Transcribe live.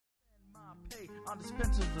on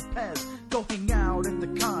dispensers of Pez. Go hang out at the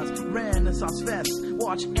cons, Renaissance fests.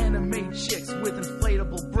 Watch anime chicks with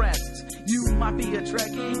inflatable breasts. You might be a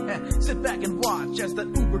Trekkie, sit back and watch as the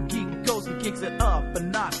uber geek goes and kicks it up a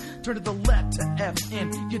notch. Turn to the letter F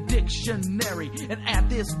in your dictionary and add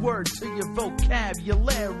this word to your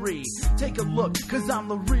vocabulary. Take a look, cause I'm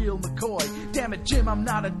the real McCoy. Damn it, Jim, I'm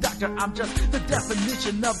not a doctor, I'm just the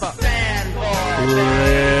definition of a fanboy.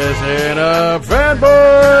 Listen up,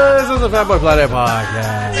 fanboys! This is the Fanboy Planet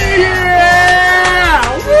Podcast.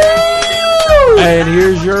 Yeah! Woo! And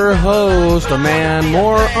here's your host, a man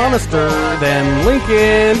more honester than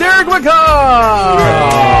Lincoln, Derek McCaw!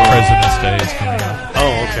 President's Day is coming up.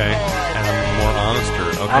 Oh, okay. And I'm more honester.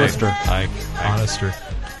 Okay. Honester. I Honester.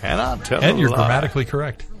 cannot tell And a you're lie. grammatically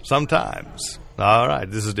correct. Sometimes. All right.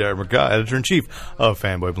 This is Derek McCaw, editor-in-chief of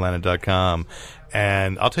fanboyplanet.com.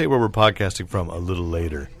 And I'll tell you where we're podcasting from a little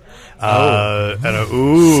later.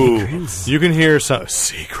 Secrets. You can hear some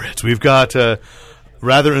secrets. We've got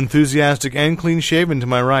rather enthusiastic and clean-shaven to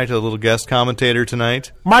my right, a little guest commentator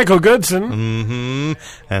tonight. Michael Goodson. Mm-hmm.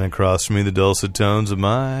 And across from me, the dulcet tones of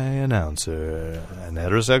my announcer, an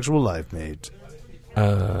heterosexual life mate.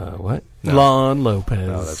 What? No. Lon Lopez.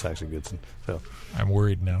 No, that's actually Goodson. So. I'm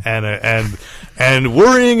worried now. And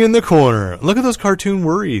worrying in the corner. Look at those cartoon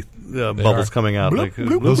worry bubbles coming out. Bloop,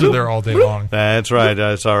 bloop, those are there all day long. That's right.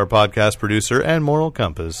 It's our podcast producer and moral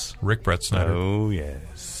compass, Rick Brett Snyder. Oh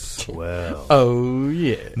yes. Well. Oh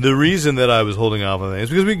yeah. The reason that I was holding off on that is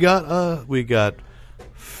because we got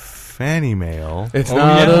fanny mail. It's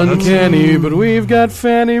not uncanny, but we've got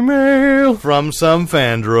fanny mail From some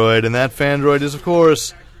fandroid, and that fandroid is, of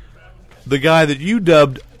course, the guy that you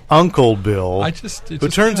dubbed Uncle Bill. Who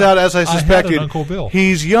turns out, as I suspected, Uncle Bill.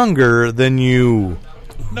 He's younger than you.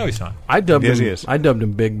 No, he's not. I dubbed Yes, him. he is. I dubbed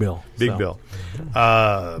him Big Bill. Big so. Bill.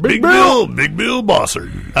 Big Bill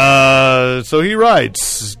Bossard. So he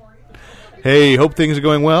writes, hey, hope things are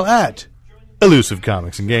going well at Elusive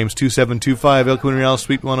Comics and Games 2725 El Camino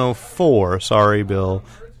Suite 104. Sorry, Bill.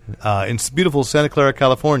 In beautiful Santa Clara,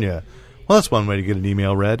 California. Well, that's one way to get an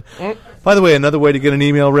email read. By the way, another way to get an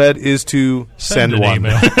email read is to send an one.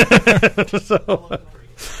 email. So,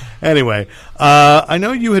 anyway, I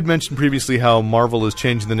know you had mentioned previously how Marvel is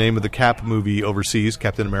changing the name of the Cap movie overseas,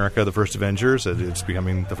 Captain America, the First Avenger. So it's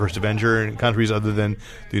becoming the First Avenger in countries other than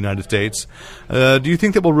the United States. Do you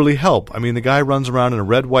think that will really help? I mean, the guy runs around in a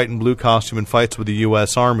red, white, and blue costume and fights with the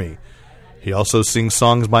U.S. Army. He also sings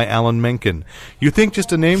songs by Alan Menken. You think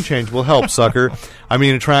just a name change will help, sucker? I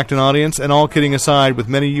mean, attract an audience? And all kidding aside, with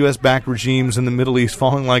many U.S.-backed regimes in the Middle East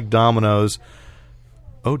falling like dominoes...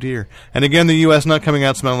 Oh, dear. And again, the U.S. not coming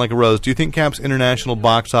out smelling like a rose. Do you think Cap's international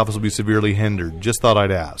box office will be severely hindered? Just thought I'd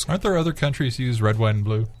ask. Aren't there other countries who use red, white, and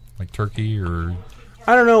blue? Like Turkey or...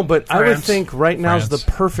 I don't know, but I would France. think right now's the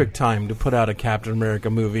France. perfect time to put out a Captain America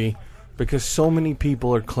movie because so many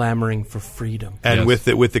people are clamoring for freedom. And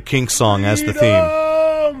Yes. with the Kink song as the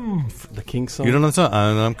theme. The King song. You don't know the song?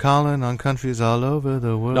 And I'm calling on countries all over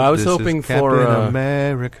the world. No, I was This is hoping Captain for,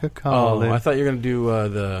 America calling. I thought you were going to do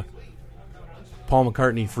the Paul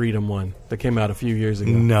McCartney Freedom one that came out a few years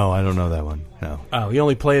ago. No, I don't know that one. No. Oh, he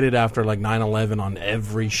only played it after like 9/11 on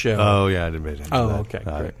every show. Oh, yeah, I didn't pay attention to that. okay,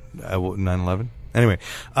 great. 9/11? Anyway,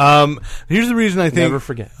 here's the reason I think... Never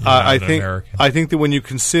forget. I You're not an think American. I think that when you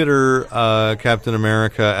consider Captain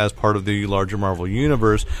America as part of the larger Marvel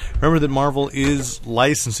universe, remember that Marvel is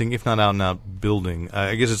licensing, if not out and out building,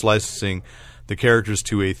 I guess it's licensing the characters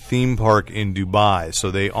to a theme park in Dubai.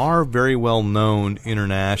 So they are very well known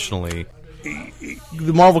internationally.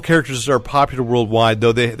 The Marvel characters are popular worldwide,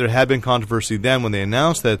 though there had been controversy then when they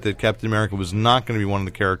announced that Captain America was not going to be one of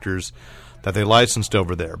the characters that they licensed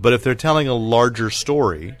over there. But if they're telling a larger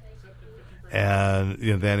story, and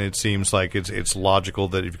then it seems like it's logical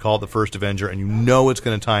that if you call it the First Avenger and you know it's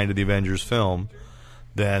going to tie into the Avengers film,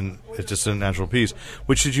 then it's just a natural piece.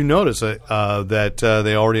 Which, did you notice that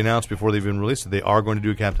they already announced before they even released it, they are going to do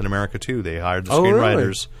a Captain America 2. They hired the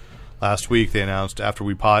screenwriters. Really? Last week they announced after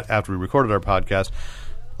we recorded our podcast.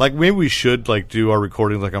 Like, maybe we should do our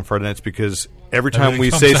recordings like on Friday nights, because every time we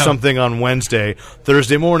say something on Wednesday,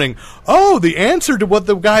 Thursday morning, the answer to what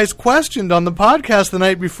the guys questioned on the podcast the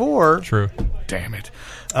night before. True. Damn it.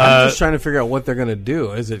 I'm just trying to figure out what they're going to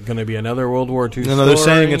do. Is it going to be another World War II story? No, they're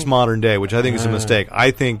saying it's modern day, which I think is a mistake. I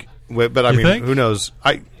think, but I mean, think? who knows?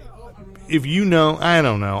 If you know, I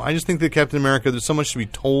don't know. I just think that Captain America, there's so much to be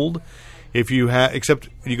told. If you except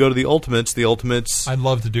you go to the Ultimates. I'd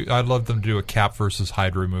love them to do a Cap versus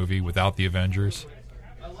Hydra movie without the Avengers.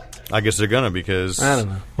 I guess they're gonna, because I don't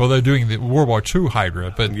know. Well, they're doing the World War II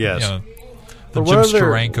Hydra, but yes, the Jim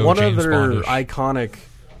Steranko, one James other Bondish iconic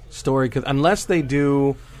story, because unless they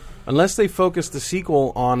do Unless they focus the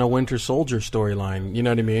sequel on a Winter Soldier storyline, you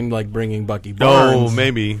know what I mean? Like bringing Bucky Barnes. Oh,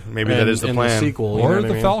 maybe that is the in plan. The sequel, you Or know what the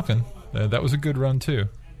I mean? Falcon. That was a good run, too.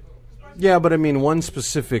 Yeah, but I mean, one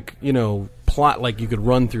specific, plot like you could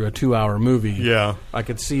run through a 2-hour movie. Yeah. I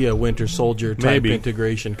could see a Winter Soldier type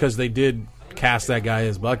integration because they did cast that guy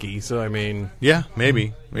as Bucky. So I mean, Yeah,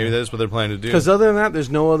 maybe that is what they're planning to do. because other than that, there's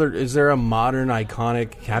no other. Is there a modern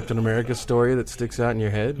iconic Captain America story that sticks out in your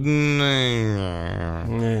head? Yeah.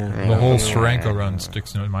 The whole Steranko run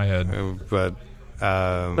sticks in my head. But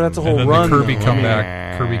But that's a And whole then run. the Kirby though.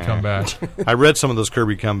 comeback. I read some of those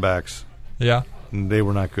Kirby comebacks. Yeah. And they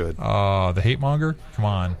were not good. The Hate Monger? Come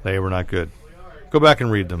on. They were not good. Go back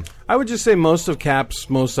and read them. I would just say most of Cap's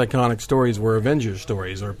most iconic stories were Avengers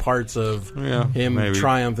stories or parts of him maybe.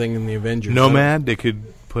 triumphing in the Avengers. Nomad, they could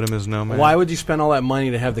put him as Nomad. Why would you spend all that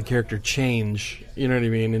money to have the character change, you know what I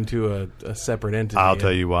mean, into a separate entity? I'll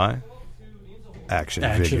tell you why. Action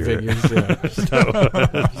figure. figures, yeah.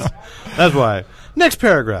 That's why. Next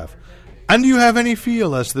paragraph. And do you have any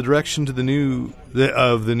feel as to the direction to the new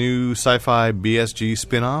sci-fi BSG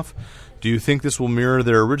spin-off? Do you think this will mirror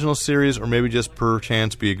their original series or maybe just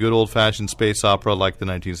perchance be a good old-fashioned space opera like the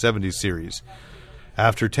 1970s series?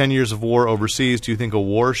 After 10 years of war overseas, do you think a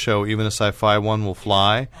war show, even a sci-fi one, will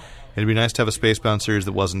fly? It'd be nice to have a spacebound series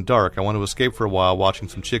that wasn't dark. I want to escape for a while watching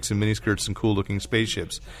some chicks in miniskirts and cool-looking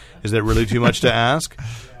spaceships. Is that really too much to ask?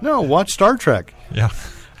 No, watch Star Trek. Yeah.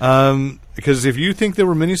 Because if you think there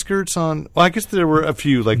were miniskirts on... Well, I guess there were a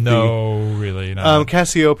few. Like really. No.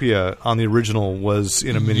 Cassiopeia on the original was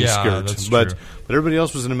in a miniskirt. Yeah, that's but true. But everybody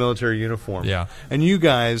else was in a military uniform. Yeah. And you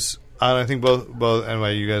guys... I think both.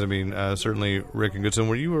 Anyway, you guys. I mean, certainly Rick and Goodson.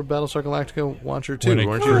 Were you a Battlestar Galactica watcher too? When it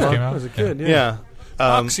Weren't first you? came out? As a kid, Yeah.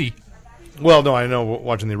 Oxy. Well, no, I know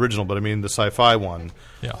watching the original, but I mean the sci-fi one.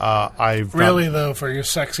 Yeah. I've Really, though, for your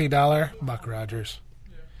sexy dollar, Buck Rogers.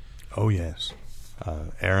 Oh yes,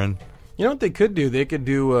 Aaron. You know what they could do? They could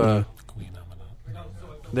do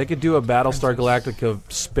They could do a Battlestar Galactica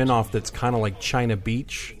spin-off that's kind of like China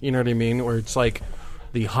Beach. You know what I mean? Where it's like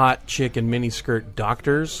the hot chick in miniskirt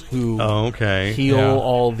doctors who heal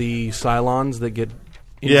all the Cylons that get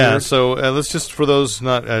injured. Yeah, so let's just, for those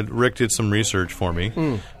not... Rick did some research for me.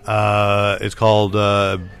 It's called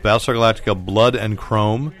Battlestar Galactica Blood and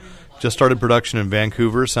Chrome. Just started production in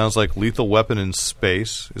Vancouver. Sounds like Lethal Weapon in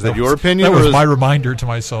space. Is that your opinion? That was or my reminder to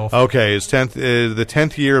myself. Okay, it's the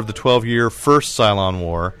 10th year of the 12-year First Cylon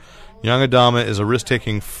War. Young Adama is a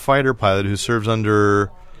risk-taking fighter pilot who serves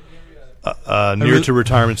under near to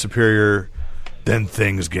retirement superior. Then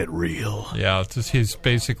things get real. Yeah, it's just, he's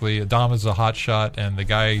basically... Adama's a hotshot, and the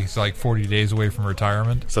guy is like 40 days away from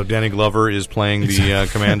retirement. So Danny Glover is playing the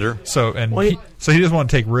commander. So he doesn't want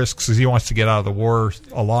to take risks because he wants to get out of the war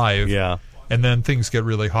alive. Yeah. And then things get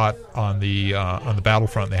really hot on the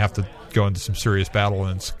battlefront. They have to go into some serious battle,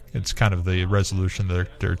 and it's kind of the resolution of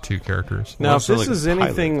their two characters. Now, if this is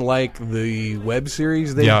anything like the web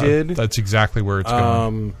series they did... that's exactly where it's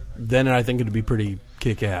going. Then I think it'd be pretty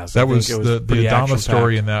kick-ass. That was the pretty Adama action-packed.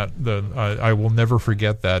 story in that. I will never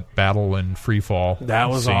forget that battle in Freefall. That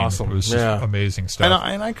was scene. awesome. It was just amazing stuff.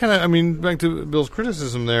 And I kind of, I mean, back to Bill's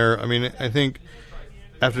criticism there, I mean, I think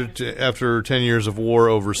after 10 years of war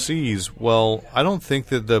overseas, well, I don't think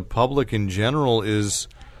that the public in general is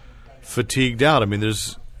fatigued out. I mean,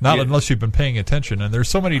 there's... Not unless you've been paying attention, and there's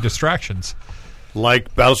so many distractions.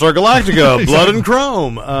 Like Battlestar Galactica, Blood and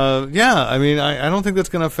Chrome. Yeah, I mean, I don't think that's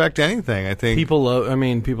going to affect anything. I think people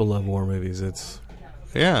love war movies. It's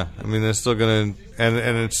I mean, they're still going to,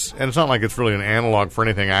 and it's not like it's really an analog for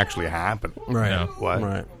anything actually happened. right. Yeah. What?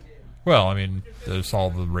 Right. Well, I mean, there's all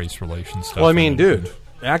the race relations stuff. Well, I mean, dude,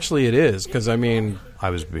 actually, it is because I mean, I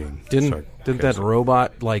was being didn't that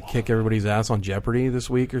robot like kick everybody's ass on Jeopardy this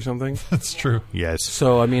week or something? That's true. Yes.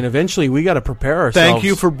 So I mean, eventually we got to prepare ourselves. Thank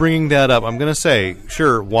you for bringing that up. I'm going to say,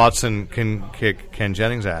 sure, Watson can kick Ken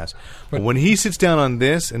Jennings' ass, but when he sits down on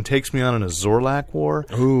this and takes me on in a Zorlak war,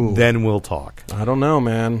 then we'll talk. I don't know,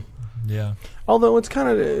 man. Yeah. Although it's kind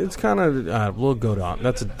of we'll go down.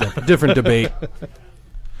 That's a different debate.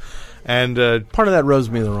 And part of that rubs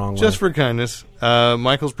me the wrong way. Just for kindness,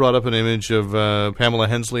 Michael's brought up an image of Pamela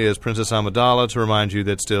Hensley as Princess Amidala to remind you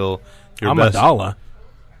that still your best... Amidala?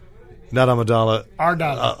 Not Amidala.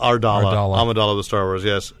 Ardala. Amidala of the Star Wars,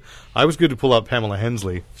 yes. I was good to pull out Pamela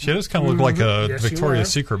Hensley. She does kind of look like a Yes, you Victoria's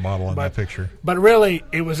are. Secret model in that picture. But really,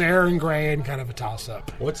 it was Aaron Gray and kind of a toss-up.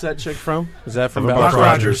 What's that chick from? Is that from Buck Battlestar?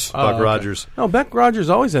 Rogers. Buck okay. Rogers. No, Beck Rogers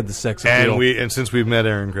always had the sex appeal. And since we've met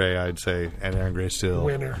Aaron Gray, I'd say, and Aaron Gray still...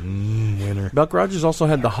 Winner. Buck Rogers also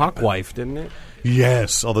had the Hawk wife, didn't it?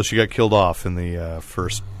 Yes, although she got killed off in the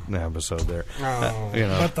first episode there.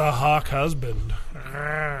 But the hawk husband.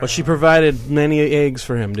 But she provided many eggs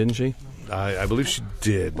for him, didn't she? I believe she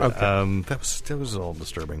did. Okay. That was all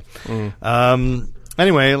disturbing. Mm.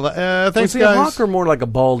 Anyway, thanks, Was he guys. a hawk or more like a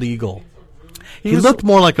bald eagle? He looked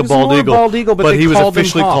more like a bald eagle, but they he was called him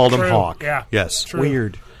officially Hawk. called him True. Hawk. Yeah. Yes. True.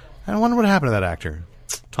 Weird. I wonder what happened to that actor.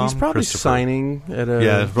 Tom He's probably Christopher. signing at a...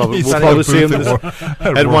 Yeah, probably, He's we'll at probably a see him booth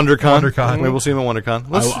at WonderCon. WonderCon. Maybe we'll see him at WonderCon.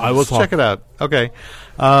 Let's, I will let's talk. check it out. Okay.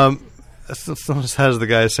 Has the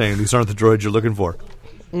guy saying, these aren't the droids you're looking for.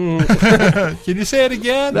 Can you say it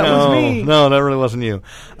again? That was me. No, that really wasn't you.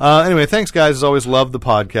 Anyway, thanks, guys. As always, love the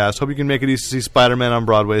podcast. Hope you can make it easy to see Spider-Man on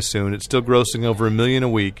Broadway soon. It's still grossing over $1 million a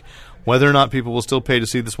week. Whether or not people will still pay to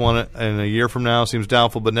see this one in a year from now seems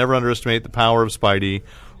doubtful, but never underestimate the power of Spidey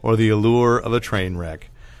or the allure of a train wreck.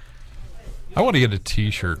 I want to get a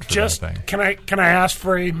T-shirt for Just that thing. can I ask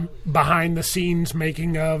for a behind the scenes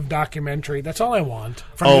making of documentary? That's all I want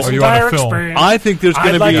from Oh, this you want a entire film? experience. I think there's going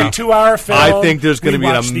I'd to like be a 2-hour film. I think there's going to We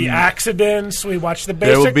be watch the accidents. We watch the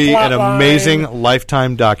basic there will be plot an line. amazing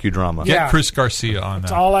Lifetime docudrama. Get Yeah. Chris Garcia on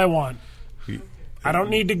That's that. all I want. I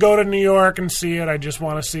don't need to go to New York and see it. I just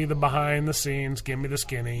want to see the behind the scenes. Give me the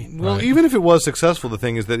skinny. Well, Right. even if it was successful, the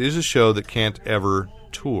thing is that it is a show that can't ever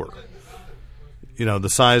tour. You know,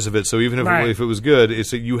 the size of it. So even if it was good,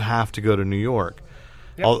 it's that you have to go to New York.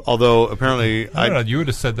 Yep. Although apparently, I don't know. You would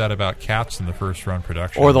have said that about Cats in the first run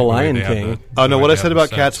production, Or The way Lion they had King. oh no, way what they I had said the about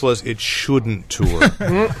sets. Cats was it shouldn't tour.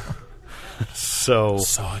 So,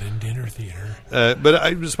 Saw it in dinner theater.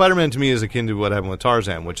 but Spider-Man to me is akin to what happened with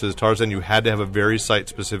Tarzan, which is Tarzan. You had to have a very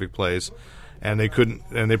site-specific place, and they couldn't.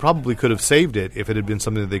 And they probably could have saved it if it had been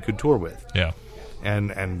something that they could tour with. Yeah.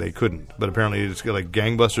 And they couldn't. But apparently, it's like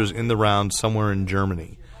gangbusters in the round somewhere in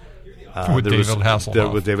Germany. With There David was-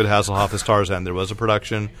 Hasselhoff. With David Hasselhoff as Tarzan. There was a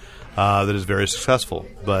production that is very successful,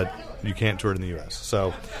 but you can't tour it in the U.S.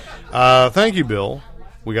 So thank you, Bill.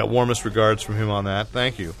 We got warmest regards from him on that.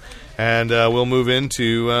 Thank you. And we'll move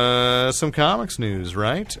into some comics news,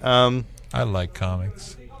 right? I like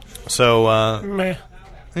comics. So, Meh.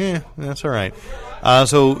 yeah, that's all right.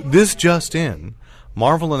 So this just in,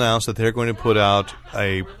 Marvel announced that they're going to put out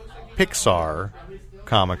a Pixar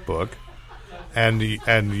comic book. And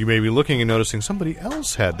you may be looking and noticing somebody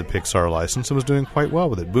else had the Pixar license and was doing quite well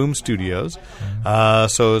with it. Boom Studios.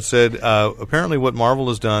 So it said apparently what Marvel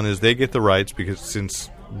has done is they get the rights because since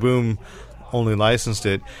Boom only licensed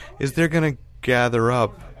it, is they're going to gather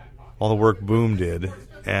up all the work Boom did.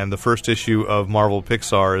 And the first issue of Marvel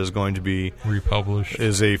Pixar is going to be Republished.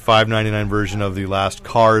 is a $5.99 version of the last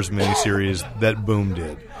Cars miniseries that Boom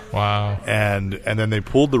did. Wow. And then they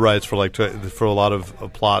pulled the rights for for a lot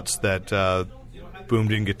of plots that Boom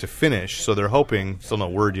didn't get to finish. So they're hoping, still no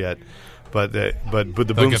word yet, but the Boom get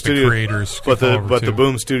the Studios, creators but to come over the too.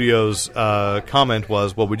 Boom Studios comment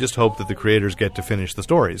was, well, we just hope that the creators get to finish the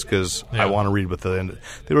stories because Yeah. I want to read what the end.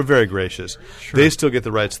 They were very gracious. They still get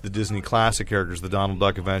the rights to the Disney classic characters, the Donald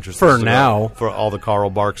Duck Adventures, For the- now. for all the Carl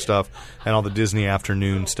Bark stuff and all the Disney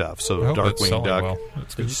afternoon stuff. So I hope it's Darkwing selling Duck. well.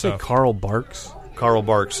 That's Did good you say stuff. Carl Barks? Carl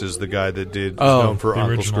Barks is the guy that is Oh, known for the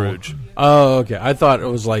Uncle original. Scrooge. Oh, okay. I thought it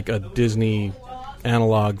was like a Disney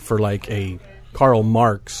analog for like a Karl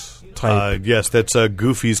Marx type. Yes, that's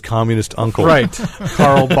Goofy's communist uncle. Right.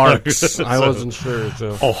 Karl Barks. I wasn't sure.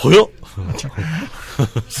 So. Oh, yeah.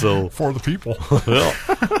 So, For the people.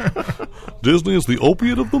 yeah. Disney is the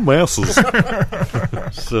opiate of the masses.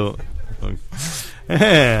 So,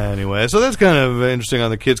 anyway, so that's kind of interesting on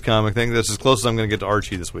the kids' comic thing. That's as close as I'm going to get to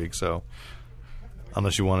Archie this week. So,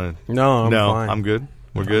 unless you want to, No, I'm fine. I'm good.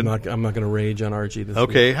 We're good. I'm not going to rage on Archie this week.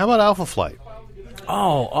 Okay, how about Alpha Flight?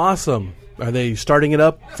 Oh, awesome. Are they starting it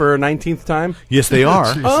up for a 19th time? Yes, they are.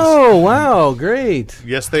 Jesus. Oh, wow. Great.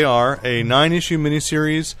 Yes, they are. A 9-issue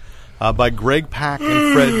miniseries by Greg Pak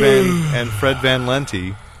and Fred Van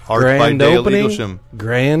Lente. Art by Grand Dale opening, Eaglesham.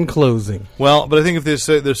 grand closing. Well, but I think if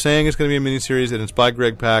they're saying it's going to be a miniseries and it's by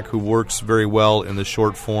Greg Pak, who works very well in the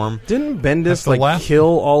short form, Didn't Bendis the last-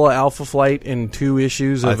 kill all of Alpha Flight in 2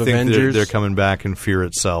 issues I of think Avengers? they're coming back in Fear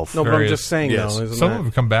itself. No, but I'm Various- just saying, yes. though, isn't Some that? of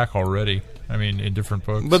them come back already. I mean, in different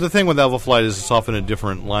books. But the thing with Alpha Flight is it's often a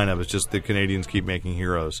different lineup. It's just the Canadians keep making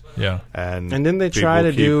heroes. Yeah. And And then they people try to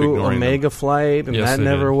keep do ignoring Omega them. Flight, and Yes, that they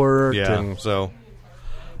never did. worked. Yeah, And so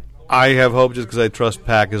I have hope just because I trust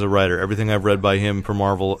Pak as a writer. Everything I've read by him for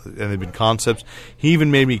Marvel, and they've been concepts. He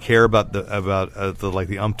even made me care about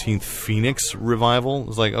the umpteenth Phoenix revival.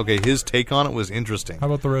 It's like, okay, his take on it was interesting. How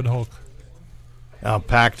about the Red Hulk?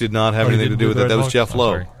 Pak did not have Oh, he anything to didn't do with the it. That Red was Hulk? Jeff I'm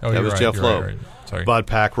Loeb. sorry. Oh, That you're was right, Jeff you're Loeb. right. Sorry. But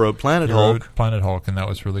Pak wrote Planet He Hulk. wrote Planet Hulk, and that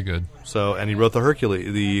was really good. So, and he wrote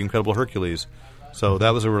the Incredible Hercules. So that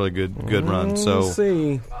was a really good run. we'll So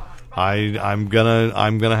see. I'm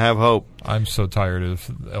gonna have hope. I'm so tired of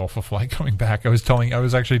Alpha Flight coming back. I was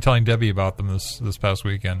actually telling Debbie about them this past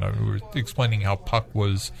weekend. We were explaining how Puck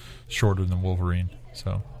was shorter than Wolverine.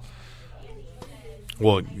 So,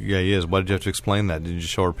 well, yeah, he is. Why did you have to explain that? Did you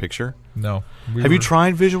show her a picture? No. Have you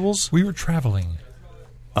tried visuals? We were traveling.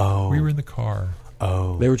 Oh, We were in the car.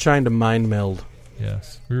 oh. They were trying to mind meld.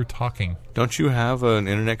 Yes, we were talking. Don't you have an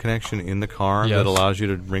internet connection in the car Yes. that allows you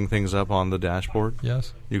to bring things up on the dashboard?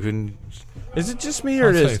 Yes. You can. Is it just me,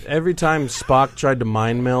 or Sounds is safe. every time Spock tried to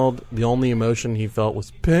mind meld, the only emotion he felt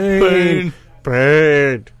was pain?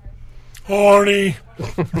 Pain. Horny.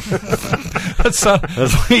 That's not.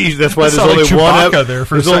 That's why there's sounded only like one. Chewbacca there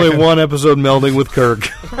for a There's only second. one episode melding with Kirk.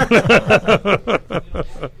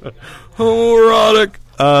 Homoerotic.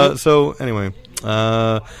 So anyway,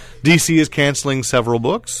 DC is canceling several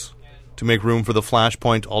books to make room for the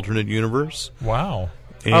Flashpoint alternate universe. Wow.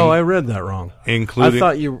 Oh, I read that wrong. Including, I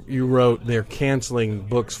thought you wrote they're canceling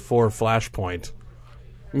books for Flashpoint,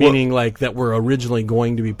 meaning like that were originally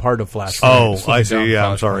going to be part of Flashpoint. Oh, So I down see. Yeah,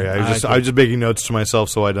 I'm Flashpoint. sorry. I was just making notes to myself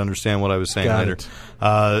so I'd understand what I was saying Got later.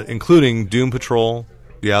 it. Including Doom Patrol,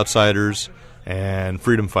 The Outsiders, and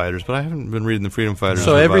Freedom Fighters. But I haven't been reading the Freedom Fighters.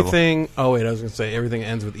 So revival. everything. Oh wait, I was going to say everything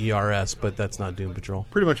ends with ERS, but that's not Doom Patrol.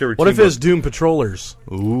 pretty much every. What team if it's Doom Patrollers?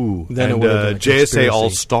 Ooh, Then it and would've been a JSA conspiracy.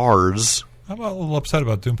 All Stars. I'm a little upset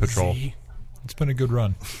about Doom Patrol. It's been a good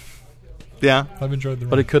run. Yeah, I've enjoyed the run.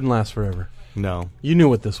 But it couldn't last forever. no, You knew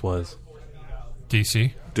what this was.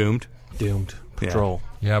 DC. Doomed. Doomed Patrol.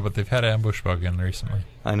 Yeah, but they've had Ambush Bug in recently.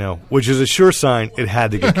 I know, which is a sure sign it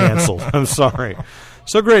had to get canceled. I'm sorry.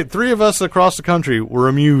 So great, 3 of us across the country were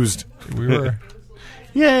amused. We were.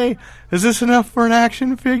 Yay! Is this enough for an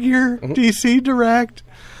action figure? DC Direct.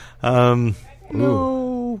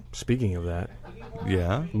 No. Speaking of that,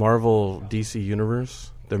 Yeah. Marvel DC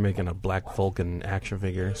Universe, they're making a Black Vulcan action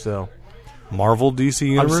figure. So Marvel DC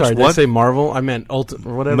Universe. I'm sorry, did I What? say Marvel? I meant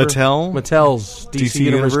whatever. Mattel? Mattel's DC,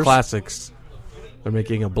 Universe, Universe? Classics. They're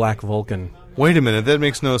making a Black Vulcan, Wait a minute, that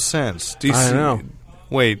makes no sense. DC. I know.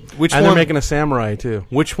 Wait, which and one? they're making a samurai too.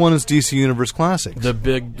 Which one is DC Universe Classics? The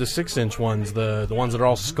 6-inch ones, the ones that are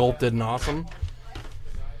all sculpted and awesome.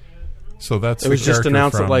 So that's It was the just character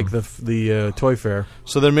announced from, at like the toy fair.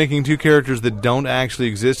 So they're making 2 characters that don't actually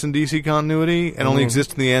exist in DC continuity and only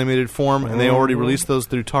exist in the animated form, and they already released those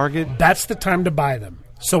through Target. That's the time to buy them.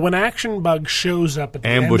 So when Action Bug shows up at the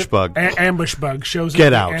Ambush end of, Bug. Ambush Bug shows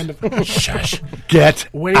Get up out. at the end of shush. Get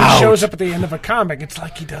When he out. shows up at the end of a comic, it's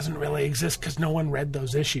like he doesn't really exist because no one read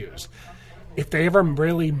those issues. If they ever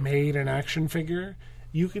really made an action figure,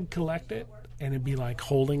 you could collect it and it'd be like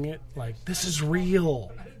holding it like, this is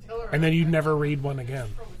real. And then you'd never read one again.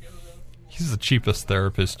 He's the cheapest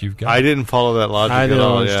therapist you've got. I didn't follow that logic I at didn't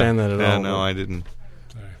all. understand yeah. that at Yeah, all. no, I didn't.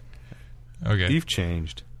 Okay. You've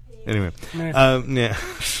changed. Anyway. Meh. Yeah.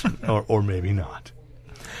 or maybe not.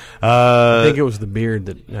 I think it was the beard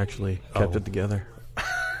that actually kept it together.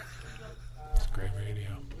 It's great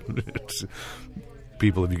radio.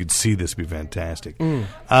 People, if you could see this, would be fantastic. And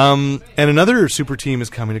another super team is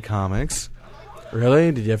coming to comics.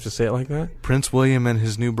 Really? Did you have to say it like that? Prince William and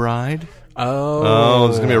his new bride. Oh,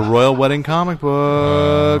 There's going to be a royal wedding comic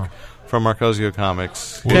book from Marcosio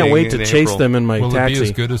Comics. Can't hitting wait to in chase April. them in my Will it be as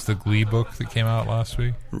taxi. good as the Glee book that came out last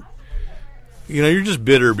week? You know, you're just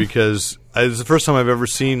bitter because it's the first time I've ever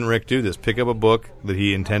seen Rick do this. Pick up a book that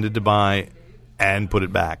he intended to buy and put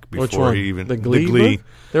it back before Which one? he even... The Glee book?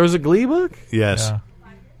 There was a Glee book? Yes. Yeah.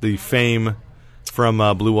 The Fame from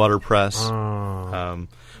Blue Water Press. Oh.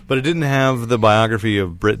 But it didn't have the biography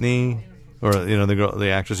of Brittany, or, you know, the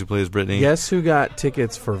actress who plays Brittany. Guess who got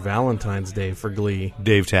tickets for Valentine's Day for Glee?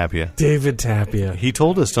 Dave Tapia. David Tapia. He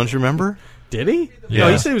told us, don't you remember? Did he? Yeah.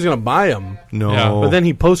 No, he said he was going to buy them. No. Yeah. But then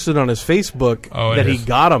he posted on his Facebook Oh, that it he is.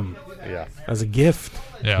 got them Yeah. as a gift.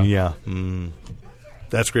 Yeah. Yeah.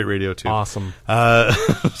 That's great radio, too. Awesome.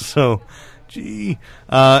 So, gee.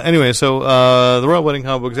 Anyway, so the Royal Wedding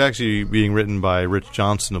comic book is actually being written by Rich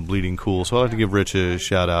Johnson of Bleeding Cool. So I'd like to give Rich a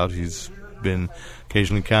shout out. He's been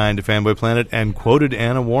occasionally kind to Fanboy Planet and quoted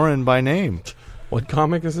Anna Warren by name. What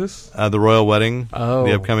comic is this? The Royal Wedding, Oh.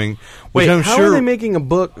 the upcoming. Wait, Which I'm how sure are they making a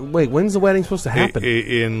book? Wait, when's the wedding supposed to happen?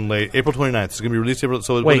 in late April 29th. It's going to be released April.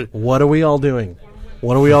 So Wait, what are we all doing?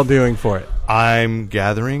 What are we all doing for it? I'm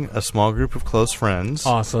gathering a small group of close friends,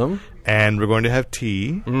 Awesome. and we're going to have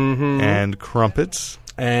tea and crumpets.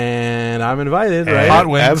 And I'm invited, And right? Hot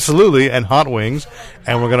wings. Absolutely, and hot wings.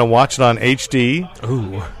 And we're going to watch it on HD.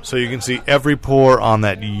 Ooh. So you can see every pore on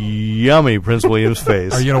that yummy Prince William's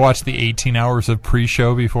face. Are you going to watch the 18 hours of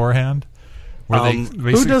pre-show beforehand? Where they Who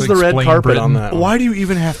basically does the red explain carpet Britain. on that? Why do you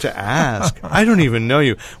even have to ask? I don't even know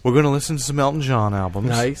you. We're going to listen to some Elton John albums.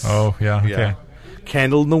 Nice. Oh, yeah, okay. Yeah.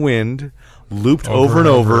 Candle in the Wind, looped over and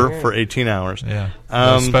over for 18 hours. Yeah.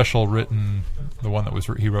 The special written, the one that was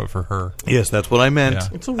he wrote for her. Yes, that's what I meant. Yeah.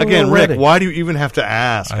 It's a Again, royal Rick, wedding. why do you even have to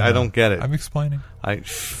ask? I know. don't get it. I'm explaining.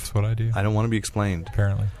 That's what I do. I don't want to be explained.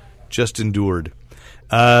 Apparently. Just endured.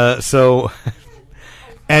 So,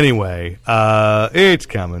 anyway, it's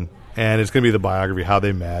coming. And it's going to be the biography, how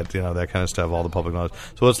they met, that kind of stuff, all the public knowledge.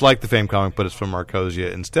 So it's like the Fame comic, but it's from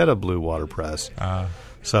Marcosia instead of Blue Water Press.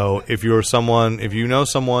 So if you know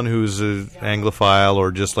someone who's an Anglophile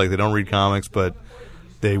or just like they don't read comics, but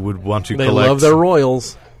they would want to They collect. love their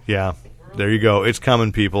royals. Yeah, there you go. It's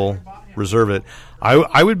coming, people. Reserve it.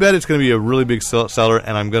 I would bet it's going to be a really big seller,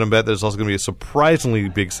 and I'm going to bet that it's also going to be a surprisingly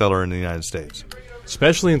big seller in the United States.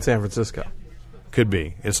 Especially in San Francisco. Could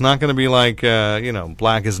be. It's not going to be like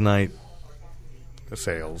Black as Night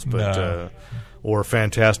sales, but No. Or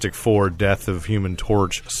Fantastic Four: Death of Human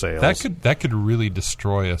Torch sales. That could really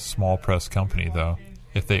destroy a small press company, though.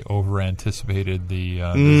 If they over anticipated the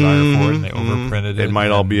desire for it and they overprinted it, It might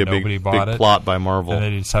all be a big big plot by Marvel. and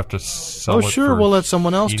they just have to sell it. Sure, for we'll let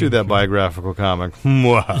someone else do eating that food. biographical comic.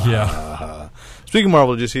 Yeah. Speaking of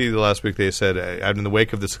Marvel, did you see the last week they said, in the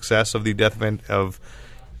wake of the success of the death event of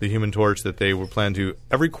the Human Torch, that they were planning to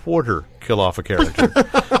every quarter kill off a character,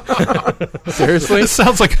 Seriously? This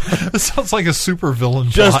sounds like a super villain.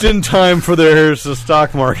 just plot. in time for their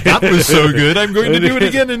stock market. That was so good. I'm going to do it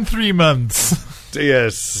again in 3 months.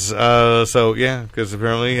 Yes. So yeah, because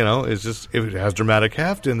apparently it's just if it has dramatic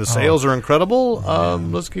heft and the sales are incredible.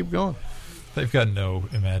 Let's keep going. They've got no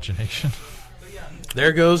imagination.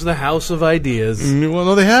 There goes the house of ideas. Well,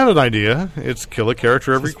 no, they have an idea. It's kill a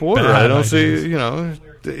character every quarter. bad I don't ideas.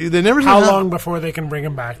 see. They never. How said long before they can bring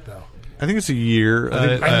him back, though? I think it's a year. I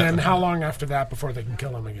think, And then how long after that before they can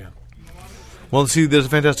kill him again? well, see, there's a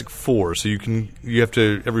Fantastic Four, so you have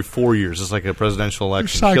to every 4 years. It's like a presidential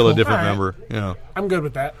election. Cycle. Kill a different All right. member. I'm good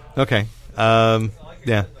with that. Okay.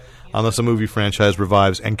 Yeah. Unless a movie franchise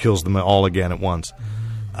revives and kills them all again at once.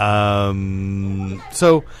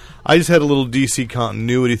 So I just had a little DC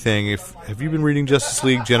continuity thing. Have you been reading Justice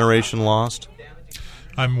League Generation Lost?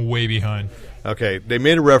 I'm way behind. Okay. They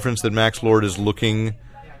made a reference that Max Lord is looking.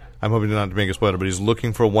 I'm hoping not to make a spoiler, but he's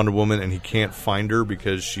looking for a Wonder Woman and he can't find her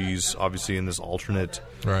because she's obviously in this alternate.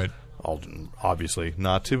 Right. Obviously,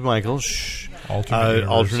 not to Michael. Shh. Alternate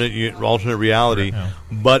alternate reality. Yeah.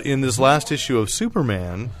 But in this last issue of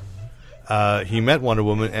Superman, he met Wonder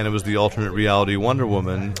Woman, and it was the alternate reality Wonder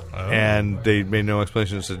Woman, and they made no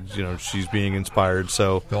explanation. It said, she's being inspired.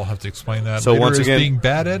 So They'll have to explain that. So later once as again- being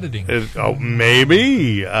bad editing.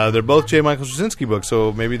 maybe they're both J. Michael Straczynski books.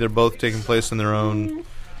 So maybe they're both taking place in their own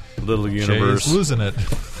little universe. Jay's losing it.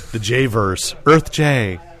 The J-verse, Earth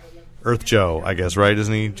J, Earth Joe, I guess, right?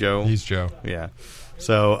 Isn't he Joe? He's Joe. Yeah.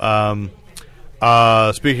 So,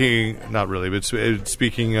 speaking, not really, but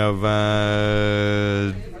speaking of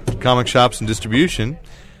comic shops and distribution,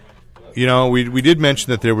 we did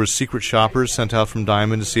mention that there were secret shoppers sent out from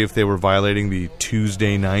Diamond to see if they were violating the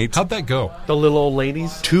Tuesday night. How'd that go? The little old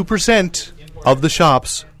ladies. 2% of the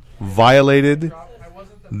shops violated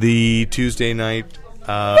the Tuesday night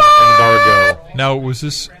embargo. Now, was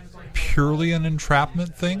this purely an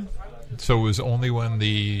entrapment thing? So it was only when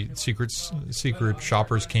the secret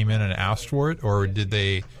shoppers came in and asked for it, or did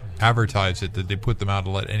they advertise it? Did they put them out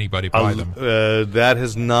to let anybody buy them? That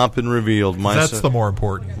has not been revealed. That's the more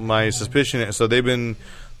important. My suspicion. So they've been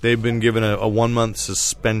given a 1 month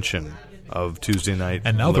suspension of Tuesday night,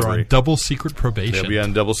 And now delivery. they're on double secret probation. They'll be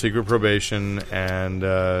on double secret probation, and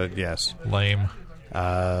yes. Lame.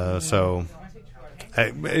 So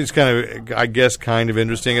it's kind of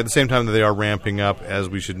interesting. At the same time that they are ramping up, as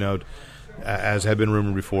we should note, as had been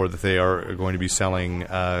rumored before, that they are going to be selling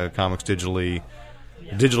comics digitally,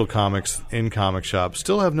 digital comics in comic shops.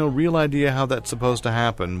 Still have no real idea how that's supposed to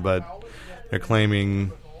happen, but they're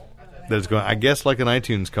claiming that it's going, I guess, like an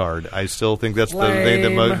iTunes card. I still think that's the thing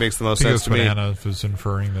that makes the most sense Because to me. Banana was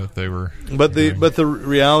inferring that they were. But the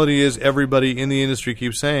reality is, everybody in the industry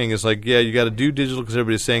keeps saying, it's like, yeah, you got to do digital because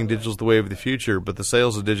everybody's saying digital's the way of the future. But the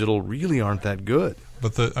sales of digital really aren't that good.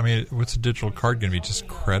 But what's a digital card going to be? Just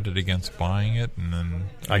credit against buying it, and then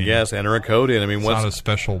I guess enter a code in. I mean, it's not a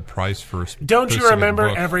special price for. Don't you specific remember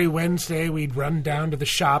book. every Wednesday we'd run down to the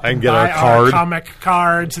shop And and get our buy card. comic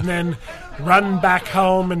cards and then run back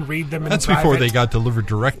home and read them in That's private? before they got delivered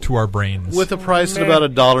direct to our brains. with a price at about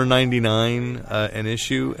 $1.99 an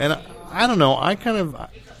issue, and I don't know. I'm not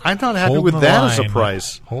happy Holding with the that as a line.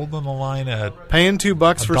 price. Holding the line at Paying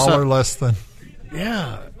 $2 for $1 some. less than.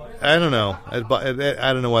 Yeah, I don't know. I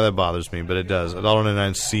don't know why that bothers me, but it does.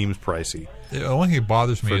 $1.99 seems pricey. The only thing that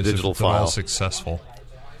bothers me For a is if digital it's at all file. successful.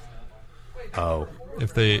 Oh.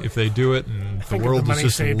 If they do it and the Think of world the is money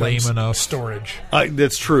just saved on lame enough. storage.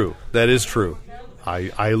 That's true. That is true.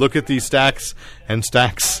 I look at these stacks and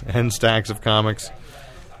stacks and stacks of comics.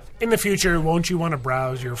 In the future, won't you want to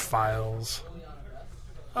browse your files?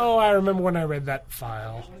 Oh, I remember when I read that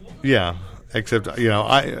file. Yeah, except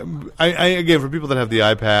I again, for people that have the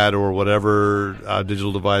iPad or whatever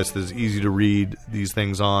digital device that's easy to read these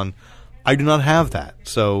things on, I do not have that.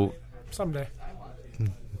 So Someday.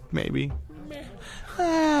 maybe.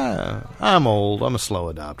 I'm old. I'm a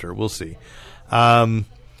slow adopter. We'll see. So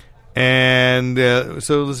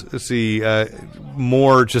let's see.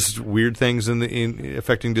 More just weird things in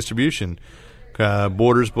affecting distribution.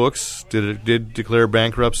 Borders Books did declare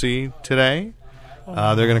bankruptcy today.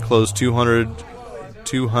 They're going to close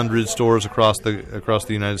 200 stores across the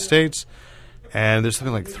United States, and there's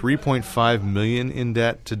something like $3.5 million in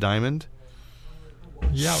debt to Diamond.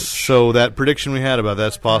 Yeah. So that prediction we had about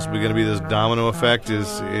that's possibly going to be this domino effect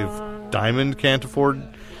is if Diamond can't afford,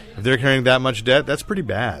 if they're carrying that much debt, that's pretty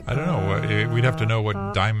bad. I don't know. We'd have to know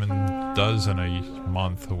what Diamond does in a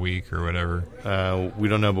month, a week, or whatever. We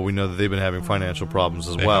don't know, but we know that they've been having financial problems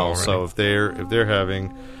as They well. have So if they're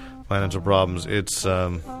having financial problems, it's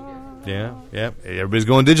everybody's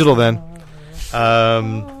going digital then.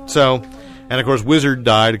 And of course, Wizard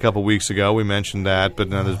died a couple weeks ago. We mentioned that, but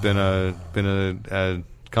now there's been a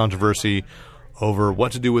controversy over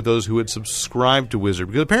what to do with those who had subscribed to Wizard.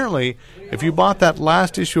 Because apparently, if you bought that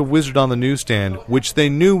last issue of Wizard on the newsstand, which they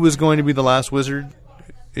knew was going to be the last Wizard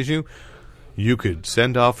issue, you could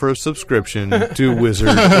send off for a subscription to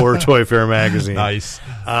Wizard or Toy Fair magazine. Nice.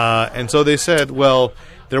 And so they said, well,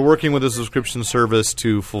 they're working with a subscription service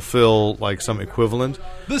to fulfill like some equivalent.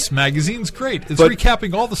 This magazine's great. It's But-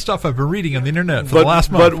 recapping all the stuff I've been reading on the internet for the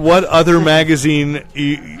last month. But what other magazine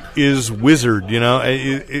is Wizard?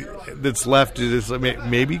 That's left is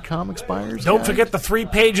maybe Comics Buyers. Don't forget the 3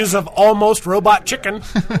 pages of Almost Robot Chicken.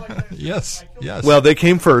 Yes. Well, they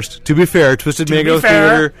came first. To be fair, Twisted To be Mango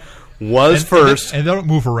fair. Theater was first. And they don't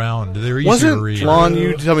move around. They're easy to Wasn't read. Lon?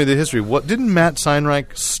 You tell me the history. What didn't Matt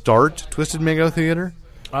Seinreich start Twisted Mango Theater?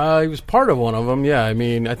 He was part of one of them, yeah. I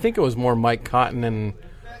mean, I think it was more Mike Cotton and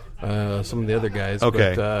some of the other guys.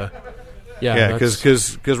 Okay. But, Yeah, that's-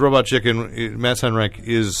 because Robot Chicken, Matt Seinreich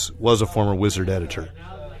was a former Wizard editor.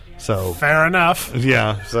 So Fair enough.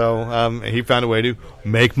 yeah, so he found a way to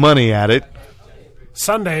make money at it.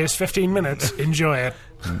 Sundays, 15 minutes. Enjoy it.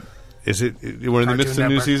 Is it? We're in the midst of the new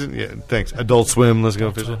Network. season. Yeah, thanks. Adult Swim. Let's go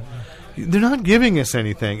official. They're not giving us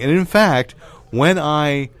anything, and in fact, when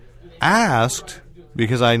I asked,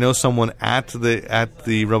 because I know someone at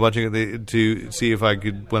the Robot Chicken to see if I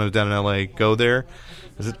could, when I was down in L.A., go there.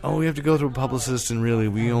 I said, "Oh, we have to go through a publicist, and really,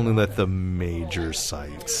 we only let the major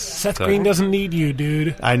sites." Seth So- Green doesn't need you,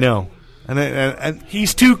 dude. I know, and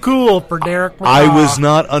He's too cool for Derek McGraw. I was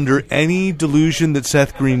not under any delusion that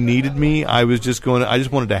Seth Green needed me. I was just going. I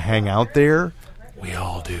just wanted to hang out there. We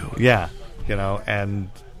all do. Yeah, and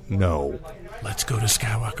no. Let's go to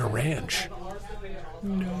Skywalker Ranch.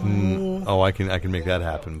 Oh, I can make that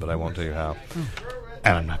happen, but I won't tell you how.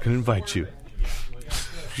 And I'm not going to invite you.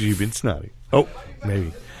 You've been snotty. Oh,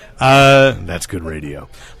 maybe. That's good radio.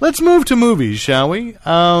 Let's move to movies, shall we?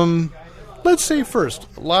 Let's say first,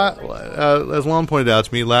 as Lon pointed out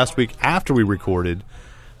to me last week after we recorded,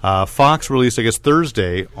 Fox released, I guess,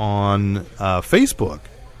 Thursday on Facebook,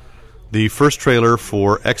 the first trailer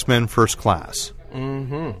for X-Men First Class.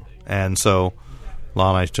 Mm-hmm. And so,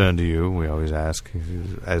 Lon, I turn to you. We always ask,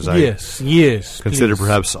 as I yes, consider please.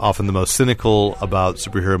 perhaps often the most cynical about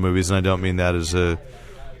superhero movies, and I don't mean that as an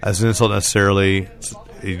insult necessarily.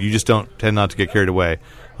 You just don't tend not to get carried away.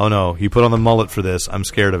 Oh no, he put on the mullet for this. I'm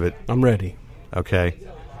scared of it. I'm ready. Okay.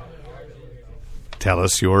 Tell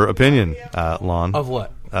us your opinion, Lon. Of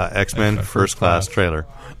what? X-Men First Class trailer.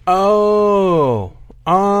 Oh,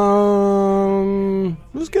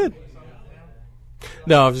 it was good.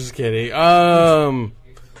 No, I'm just kidding. I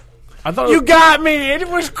thought You got me. It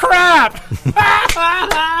was crap.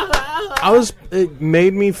 It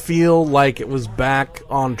made me feel like it was back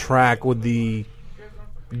on track with the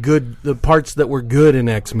parts that were good in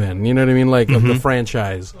X-Men. You know what I mean? Like of the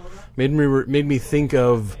franchise. Made me think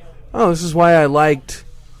of, this is why I liked,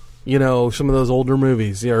 some of those older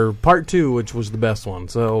movies. Or Part 2, which was the best one.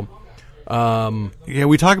 So, Yeah,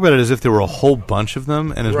 we talk about it as if there were a whole bunch of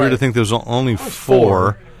them, and it's weird to Right. think there's only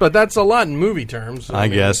 4. But that's a lot in movie terms. I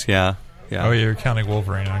guess, yeah. Oh, you're counting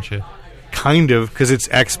Wolverine, aren't you? Kind of, because it's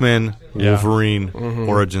X-Men, Yeah. Wolverine,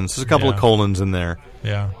 Origins. There's a couple of Yeah. colons in there.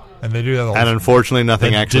 Yeah. And they do that. And unfortunately,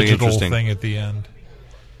 nothing that actually digital interesting. thing at the end.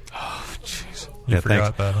 Oh, jeez. You Yeah,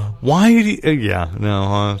 forgot that, huh? Why did he? Yeah,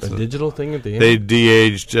 no. The digital thing at the end. They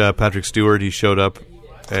de-aged Patrick Stewart. He showed up.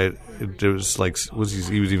 It was like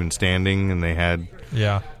he was even standing, and they had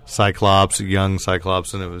Cyclops, a young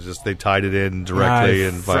Cyclops, and it was just they tied it in directly.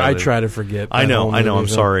 I try to forget. I know. I'm movie,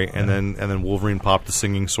 sorry. And then Wolverine popped the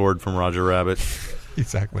singing sword from Roger Rabbit.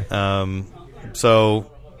 Exactly.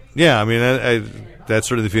 So, yeah, I mean, that's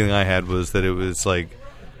sort of the feeling I had was that it was like,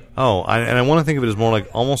 and I want to think of it as more like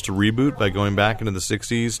almost a reboot by going back into the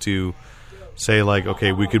 60s to say, like,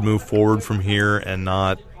 okay, we could move forward from here and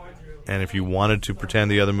if you wanted to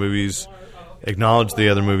pretend the other movies, acknowledge the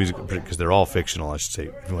other movies, because they're all fictional, I should say,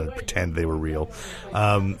 if you want to pretend they were real.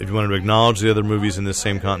 If you wanted to acknowledge the other movies in this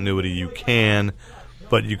same continuity, you can,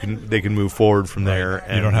 but they can move forward from there.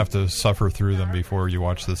 And you don't have to suffer through them before you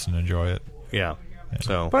watch this and enjoy it. Yeah.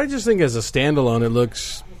 So, but I just think as a standalone, it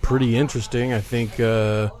looks pretty interesting. I think,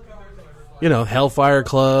 Hellfire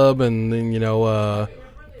Club and then,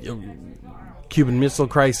 Cuban Missile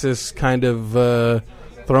Crisis kind of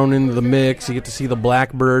thrown into the mix. You get to see the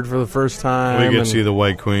Blackbird for the first time. We get to see the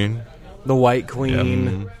White Queen. The White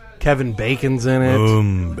Queen. Kevin Bacon's in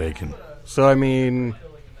it. Bacon. So, I mean...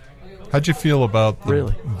 How'd you feel about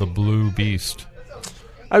the Blue Beast?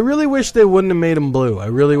 I really wish they wouldn't have made him blue. I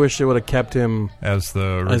really wish they would have kept him as the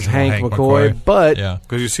original as Hank McCoy. But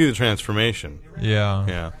because you see the transformation.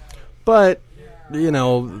 Yeah. But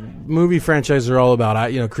movie franchises are all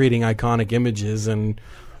about creating iconic images, and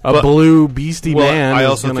blue beastie man. I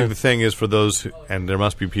also think the thing is for those, and there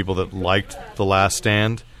must be people that liked The Last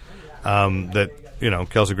Stand, that.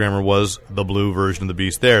 Kelsey Grammer was the blue version of the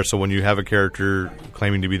Beast there. So when you have a character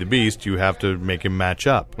claiming to be the Beast, you have to make him match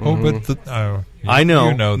up. Oh, but I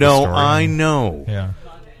know. The story. I know. Yeah.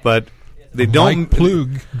 But they don't. Mike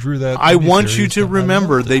Plug drew that. I want you to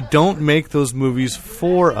remember, they don't make those movies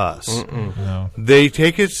for us. No. They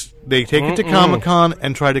take it to Comic-Con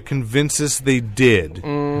and try to convince us they did,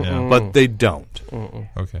 but they don't.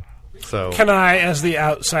 Okay. So can I, as the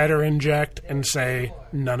outsider, inject and say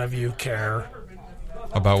none of you care?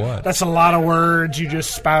 About what? That's a lot of words you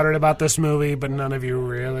just spouted about this movie, but none of you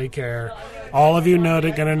really care. All of you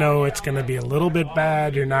going to know it's going to be a little bit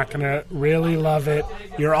bad. You're not going to really love it.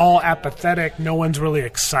 You're all apathetic. No one's really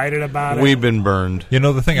excited about it. We've been burned.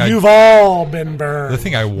 The thing you've all been burned. The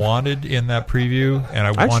thing I wanted in that preview, and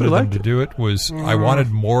I wanted them to do it, was I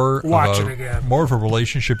wanted more of a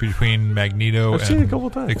relationship between Magneto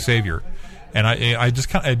and Xavier. And I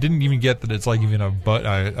didn't even get that it's like even a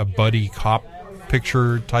buddy cop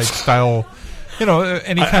picture type style,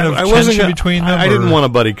 any kind of tension between them. I didn't want a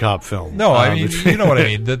buddy cop film. No, I mean, you know what I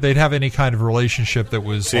mean. That they'd have any kind of relationship that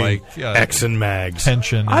was like X and Mags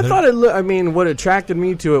tension. I thought what attracted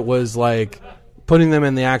me to it was like putting them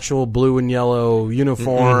in the actual blue and yellow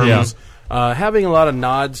uniforms, having a lot of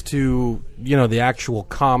nods to the actual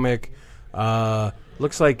comic.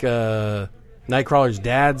 Looks like Nightcrawler's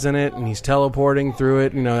dad's in it, and he's teleporting through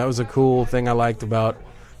it. That was a cool thing I liked about.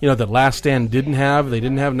 That Last Stand didn't have. They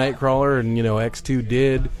didn't have Nightcrawler, and, X2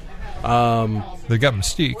 did. They got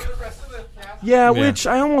Mystique. Yeah, which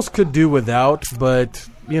I almost could do without, but,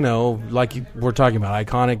 like we're talking about,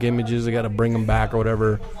 iconic images, they got to bring them back or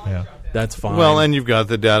whatever. Yeah. That's fine. Well, and you've got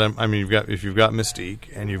the data. I mean, if you've got Mystique,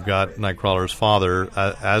 and you've got Nightcrawler's father,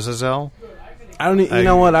 Azazel. I don't. You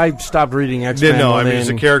know what? I stopped reading X-Men. No, I mean, it's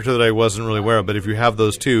a character that I wasn't really aware of, but if you have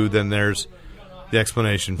those two, then there's the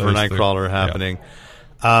explanation for Nightcrawler happening. Yeah.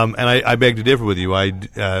 And I beg to differ with you,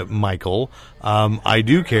 Michael. I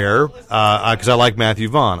do care because I like Matthew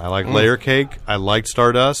Vaughn. I like Layer Cake. I like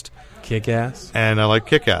Stardust. Kick-Ass. And I like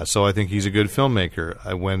Kick-Ass. So I think he's a good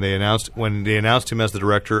filmmaker. When they announced him as the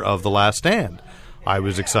director of The Last Stand, I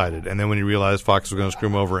was excited. And then when you realized Fox was going to screw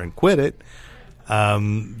him over and quit it, I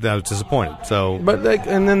was disappointed. So, but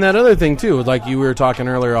and then that other thing too, like you were talking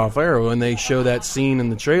earlier off air, when they show that scene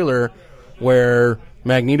in the trailer where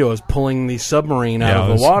Magneto is pulling the submarine out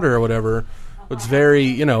of the water or whatever. It's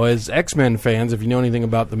very, as X-Men fans, if you know anything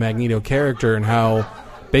about the Magneto character and how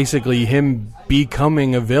basically him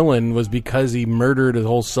becoming a villain was because he murdered a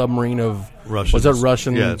whole submarine of Russian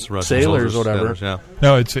sailors or whatever. Sailors,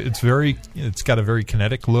 No, it's got a very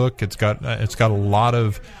kinetic look. It's got a lot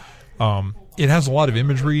of it has a lot of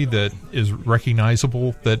imagery that is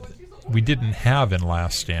recognizable that we didn't have in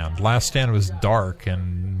Last Stand. Last Stand was dark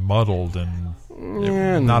and muddled and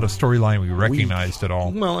not a storyline we recognized at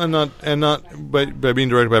all. Well, and not by being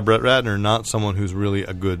directed by Brett Ratner, not someone who's really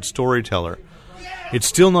a good storyteller. It's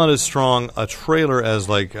still not as strong a trailer as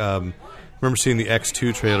like remember seeing the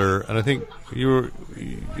X2 trailer, and I think it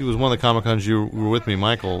was one of the Comic-Cons you were with me,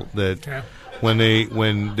 Michael, that when they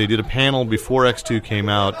did a panel before X2 came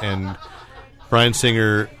out, and Bryan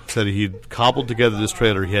Singer said he'd cobbled together this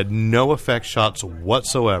trailer. He had no effect shots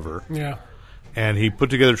whatsoever. Yeah. And he put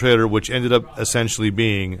together a trailer which ended up essentially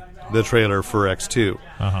being the trailer for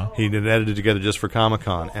X2. He did edited it together just for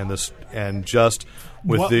Comic-Con, and just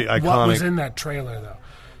with the iconic. What was in that trailer, though?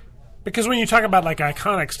 Because when you talk about like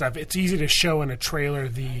iconic stuff, it's easy to show in a trailer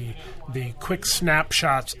the quick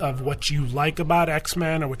snapshots of what you like about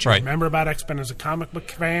X-Men or what you remember about X-Men as a comic book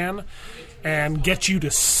fan, and get you to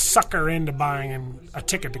sucker into buying a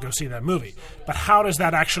ticket to go see that movie. But how does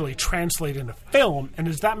that actually translate into film, and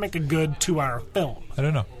does that make a good 2-hour film? I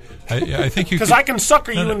don't know. I think you because I can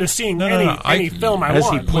sucker you into seeing any film I as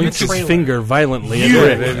want. As he points his finger violently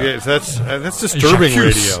at Rick. That's disturbing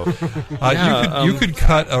radio. You could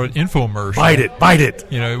cut an infomercial. Bite it.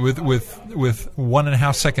 You know, with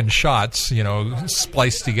 1.5 second shots. You know,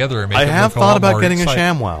 spliced together. And make I it have look thought a lot about more getting exciting.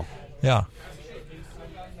 a ShamWow. Yeah.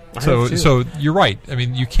 So you're right. I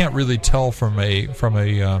mean, you can't really tell from a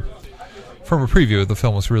preview if the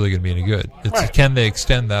film is really going to be any good. Can they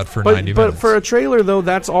extend that for 90 minutes? But for a trailer, though,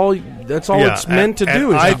 that's all it's meant to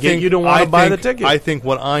do is get you to want to buy the ticket. I think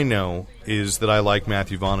what I know is that I like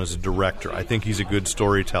Matthew Vaughn as a director. I think he's a good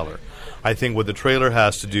storyteller. I think what the trailer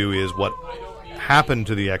has to do is what happened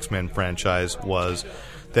to the X-Men franchise was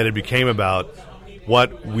that it became about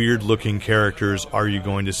what weird-looking characters are you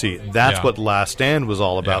going to see? That's what Last Stand was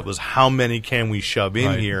all about, was how many can we shove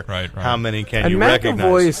in here? Right. How many can and you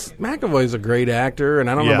recognize? McAvoy's a great actor, and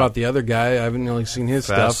I don't know about the other guy. I haven't really seen his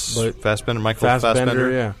stuff. But Michael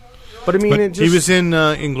Fassbender. Yeah. But I mean, he was in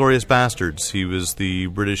Inglourious Bastards. He was the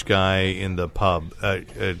British guy in the pub.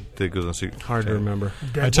 That goes on secret. Hard to remember.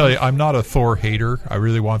 I tell you, I'm not a Thor hater. I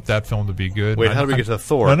really want that film to be good. Wait, how do we get to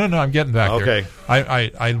Thor? No, I'm getting back there. Okay.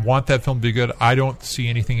 I want that film to be good. I don't see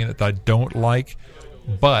anything in it that I don't like,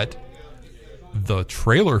 but the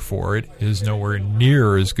trailer for it is nowhere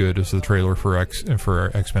near as good as the trailer for X-Men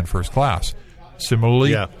First Class.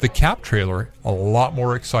 Similarly, the Cap trailer, a lot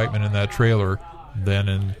more excitement in that trailer than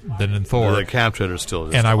in Thor. The Cap trailer is still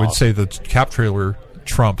just and I would awesome. say the Cap trailer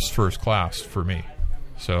trumps First Class for me.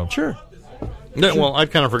 So Sure. No, well,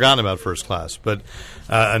 I'd kind of forgotten about First Class, but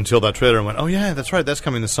until that trailer, I went, oh, yeah, that's right, that's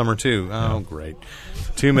coming this summer, too. Oh, great.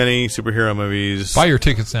 Too many superhero movies. buy your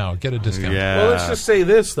tickets now. Get a discount. Yeah. Well, let's just say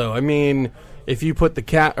this, though. I mean, if you put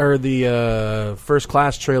the First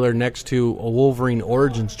Class trailer next to a Wolverine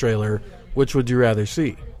Origins trailer, which would you rather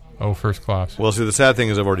see? Oh, First Class. Well, see, the sad thing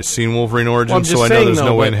is I've already seen Wolverine Origins, Well, so I know there's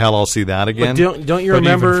no way in hell I'll see that again. But don't you But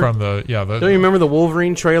remember? even from the don't you remember the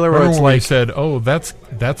Wolverine trailer where remember it's when we like said, "Oh, that's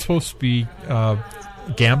supposed to be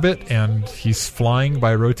Gambit, and he's flying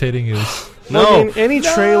by rotating his." I mean, any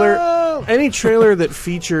trailer that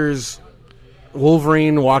features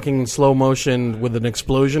Wolverine walking in slow motion with an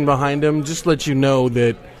explosion behind him just lets you know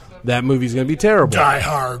that movie's going to be terrible. Die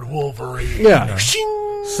Hard Wolverine. Yeah.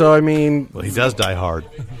 Shing! So I mean, Well, he does die hard.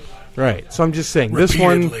 right. So I'm just saying this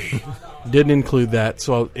one didn't include that,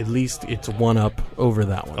 so at least it's one up over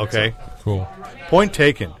that one. Okay. Cool. Point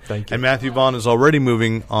taken. Thank you. And Matthew Vaughn is already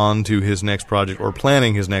moving on to his next project, or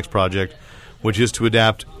planning his next project, which is to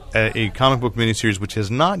adapt a comic book miniseries which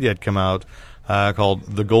has not yet come out, called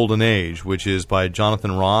The Golden Age, which is by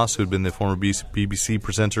Jonathan Ross, who had been the former BBC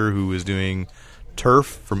presenter who is doing Turf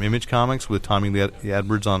from Image Comics with Tommy Lee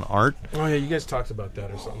Edwards on art. Oh yeah, you guys talked about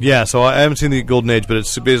that or something. Yeah, so I haven't seen The Golden Age, but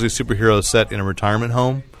it's basically superheroes set in a retirement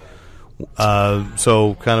home.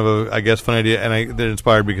 So kind of a, I guess, fun idea, and they're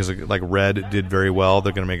inspired because like Red did very well.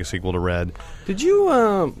 They're going to make a sequel to Red, Did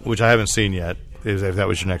you? which I haven't seen yet. If that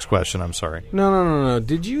was your next question, I'm sorry. No.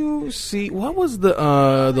 Did you see what was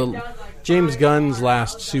the James Gunn's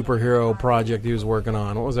last superhero project he was working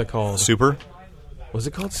on? What was that called? Super? Was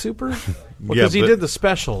it called Super? Yeah, Because he but- did the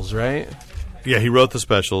specials, right? Yeah, he wrote the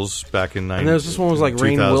specials back in 90. And there's this one was like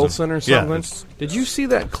Rainn 2000. Wilson or something. Yeah, it's- Did you see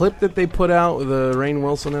that clip that they put out with Rainn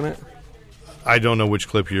Wilson in it? I don't know which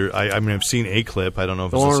clip you're. I mean, I've seen a clip. I don't know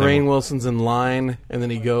if The it's one the where same Rainn one. Wilson's in line, and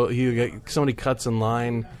then somebody cuts in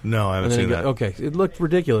line. No, I haven't and then seen that. Okay, it looked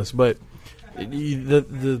ridiculous, but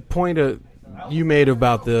the point you made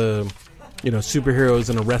about the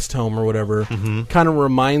superheroes in a rest home or whatever kind of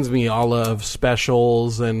reminds me all of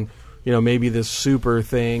specials and maybe this super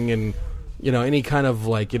thing and any kind of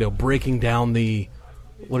like breaking down the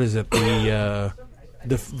what is it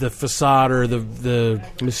the facade or the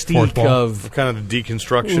mystique of Kind of the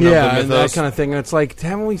deconstruction and of the mythos. that kind of thing. And it's like,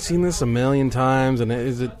 haven't we seen this a million times? And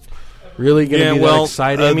is it really going to be that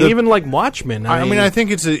exciting? I mean, even like Watchmen. I mean, I think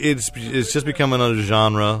it's just become another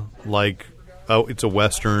genre. Like, it's a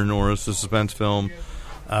western or it's a suspense film.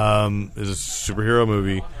 It's a superhero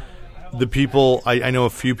movie. the people I know a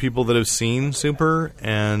few people that have seen Super,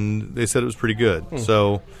 and they said it was pretty good.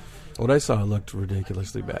 So what I saw looked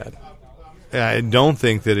ridiculously bad. I don't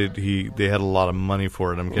think that they had a lot of money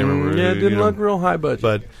for it. I can't remember. Yeah, it didn't look real high budget.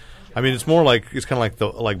 But I mean, it's more like it's kind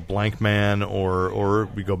of like Blank Man, or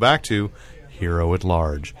we go back to Hero at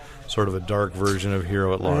Large, sort of a dark version of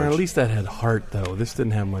Hero at Large. At least that had heart, though. This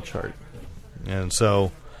didn't have much heart. And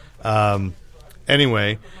so,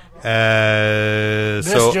 anyway,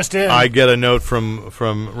 so just in. I get a note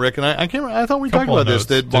from Rick, and I can't remember, I thought we talked about this,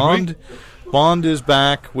 that Bond is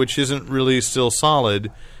back, which isn't really still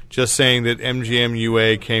solid. Just saying that MGM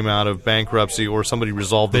UA came out of bankruptcy, or somebody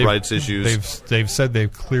resolved the rights issues. They've said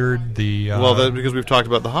they've cleared the that's because we've talked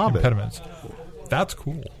about The Hobbit. impediments. That's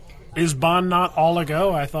cool. Is Bond not all a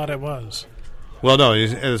go? I thought it was. Well, no,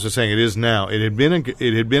 as I was saying, it is now. It had been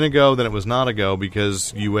a go, then it was not a go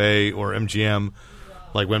because UA or MGM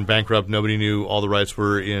went bankrupt. Nobody knew all the rights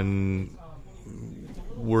were in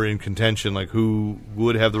contention, like who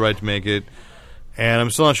would have the right to make it. And I'm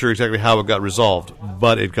still not sure exactly how it got resolved,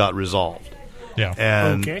 but it got resolved. Yeah.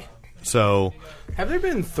 And okay. So, have there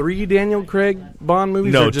been 3 Daniel Craig Bond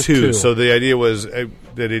movies? No, or just 2. 2? So the idea was that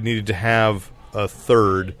it needed to have a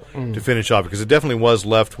third to finish off, because it definitely was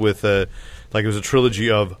left with it was a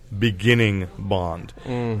trilogy of beginning Bond.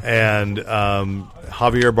 And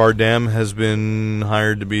Javier Bardem has been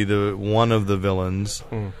hired to be one of the villains.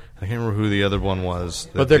 I can't remember who the other one was.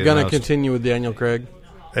 But they're going to continue with Daniel Craig?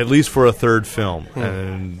 At least for a third film.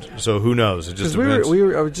 And so who knows? It just depends.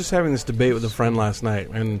 I was just having this debate with a friend last night,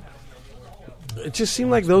 and it just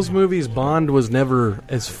seemed like those movies, Bond was never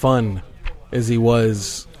as fun as he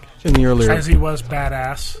was in the earlier... As he was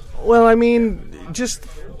badass. Well, I mean, just...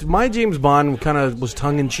 My James Bond kind of was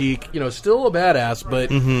tongue-in-cheek, still a badass, but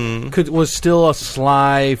was still a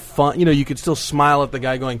sly, fun... you could still smile at the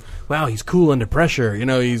guy going, wow, he's cool under pressure.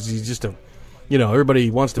 He's just a... everybody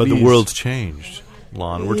wants to be... But the world's changed,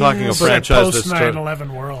 Lon. We're talking a franchise that's... Post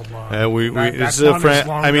 9/11 world, Lon.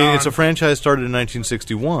 It's a franchise started in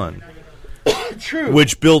 1961. True.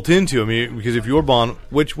 Which built into... because if you're Bond...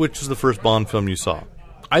 Which is the first Bond film you saw?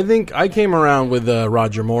 I think I came around with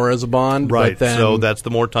Roger Moore as a Bond. Right, but then, so that's the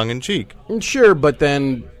more tongue-in-cheek. Sure, but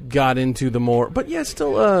then got into the more... But yeah,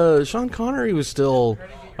 still, Sean Connery was still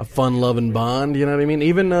a fun-loving Bond, you know what I mean?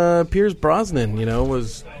 Even Pierce Brosnan,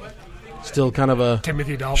 was still kind of a...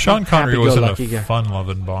 Timothy Dalton. Sean Connery wasn't a guy.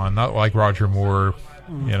 fun-loving Bond, not like Roger Moore.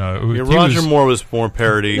 Roger Moore was more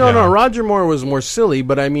parody. No, Roger Moore was more silly,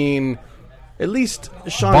 but I mean... At least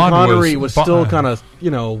Sean Bond Connery was still kind of,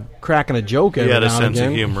 cracking a joke every now and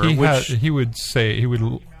again. He had a sense of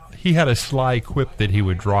humor. He had a sly quip that he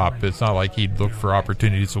would drop. It's not like he'd look for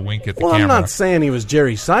opportunities to wink at the camera. camera. I'm not saying he was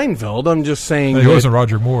Jerry Seinfeld. I'm just saying he wasn't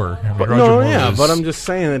Roger Moore. But I'm just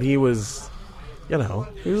saying that he was, he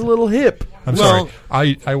was a little hip. I'm sorry.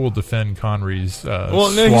 I will defend Connery's.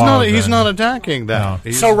 He's not attacking that.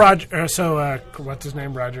 No. So what's his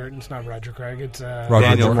name? Roger. It's not Roger Craig. It's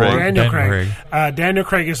Daniel Craig. Daniel Craig. Daniel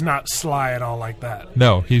Craig is not sly at all like that.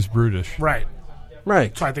 No, he's brutish. Right.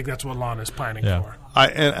 So I think that's what Lon is planning for.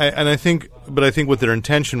 I think what their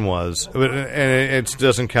intention was, and it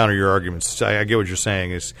doesn't counter your arguments. I get what you're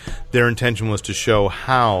saying. Is their intention was to show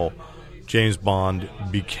how James Bond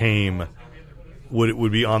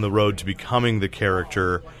would be on the road to becoming the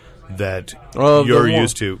character that you're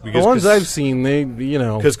used to. Because the ones I've seen,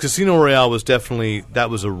 because Casino Royale was definitely that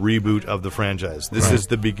was a reboot of the franchise. This is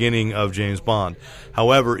the beginning of James Bond.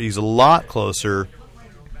 However, he's a lot closer.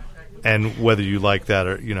 And whether you like that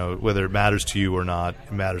or whether it matters to you or not,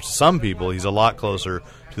 it matters to some people. He's a lot closer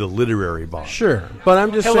to the literary Bond. Sure, but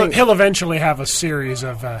I'm just saying he'll eventually have a series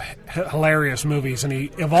of hilarious movies, and he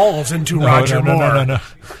evolves into Roger Moore. No.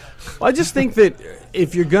 I just think that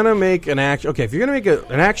if you're gonna make an action, if you're gonna make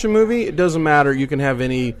an action movie, it doesn't matter. You can have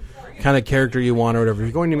any kind of character you want or whatever. If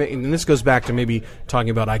you're going to make, and this goes back to maybe talking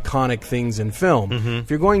about iconic things in film. If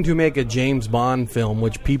you're going to make a James Bond film,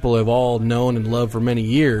 which people have all known and loved for many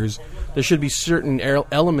years, there should be certain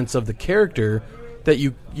elements of the character that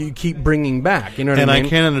you keep bringing back. You know what I mean? And I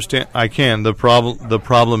can't understand. The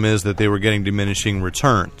problem is that they were getting diminishing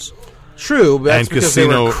returns. True, but that's because they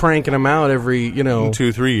were cranking them out every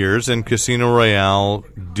 2-3 years, and Casino Royale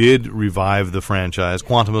did revive the franchise.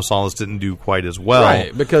 Quantum of Solace didn't do quite as well,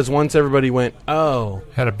 right? Because once everybody went,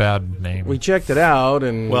 had a bad name. We checked it out,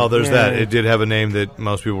 and there's that. It did have a name that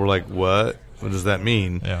most people were like, "What? What does that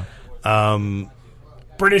mean?" Yeah.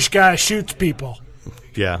 British guy shoots people.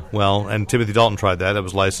 Yeah, and Timothy Dalton tried that. That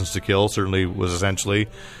was License to Kill. Certainly was essentially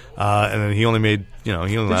And then he only made, he only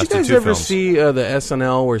Did you lasted guys 2 ever films. see the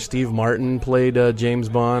SNL where Steve Martin played James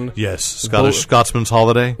Bond? Yes, Scotsman's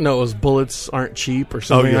Holiday. No, it was Bullets Aren't Cheap or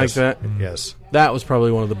something like that. Yes. That was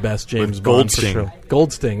probably one of the best James With Bond Goldsting. for sure.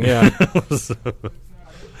 Goldsting, yeah.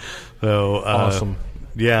 So Awesome.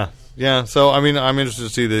 Yeah. So I'm interested to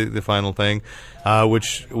see the final thing,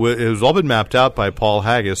 which it has all been mapped out by Paul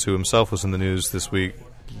Haggis, who himself was in the news this week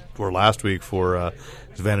or last week for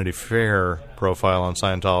his Vanity Fair profile on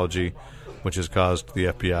Scientology, which has caused the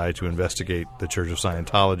FBI to investigate the Church of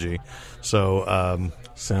Scientology. So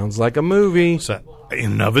Sounds like a movie.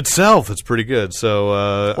 in and of itself, it's pretty good.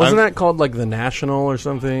 So Wasn't that called like The National or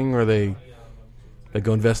something, where they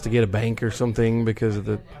go investigate a bank or something because of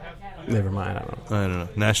the... Never mind, I don't know. I don't know.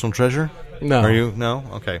 National Treasure? No. Are you? No?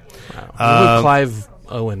 Okay. With Clive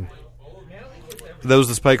Owen. That was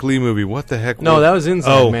the Spike Lee movie. What the heck? No, that was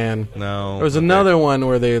Inside Man. No. There was another one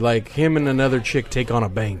where they, like, him and another chick take on a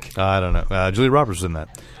bank. I don't know. Julia Roberts was in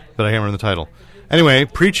that, but I can't remember the title. Anyway,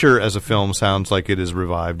 Preacher as a film sounds like it is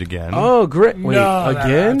revived again. Oh, great. Wait, No,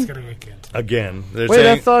 again? that's gonna get canceled. Again. They're Wait,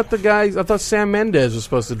 I saying thought Sam Mendes was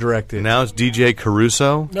supposed to direct it. now it's DJ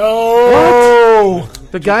Caruso. No,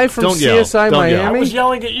 The guy from Don't yell. CSI Don't yell. I Miami? was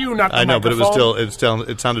yelling at you, not the I know, but microphone.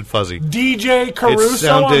 it sounded fuzzy. DJ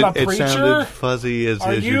Caruso on the It Preacher. sounded fuzzy as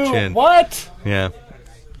Are your you chin. what? Yeah.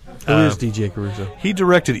 Who is DJ Caruso? He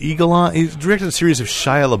directed Eagle Eye. He directed a series of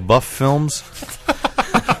Shia LaBeouf films,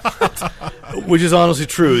 which is honestly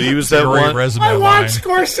true. He was that Great one. resume I line. want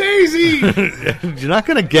Scorsese. You're not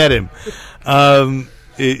going to get him.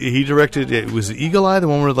 He directed. It was Eagle Eye, the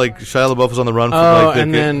one where like Shia LaBeouf was on the run. Oh, For,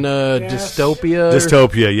 and then Yes. Dystopia.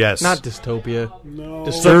 Dystopia. Yes, Not Dystopia. No.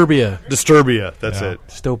 Disturbia. Disturbia. That's Yeah. it.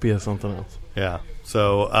 Dystopia, something else. Yeah.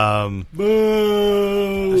 So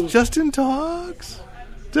Boo. Justin talks.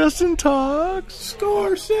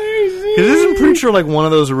 Scorsese. Isn't Preacher like one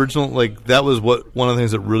of those original? Like that was one of the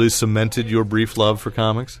things that really cemented your brief love for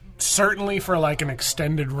comics. Certainly for like an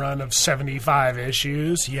extended run of 75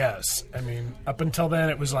 issues, yes. I mean, up until then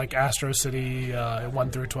it was like Astro City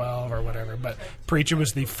 1 through 12 or whatever, but Preacher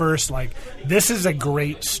was the first, like, this is a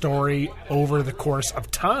great story over the course of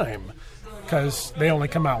time. Because they only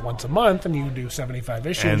come out once a month, and you do 75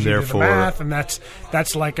 issues, And you therefore- do the math, and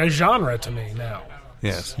that's like a genre to me now.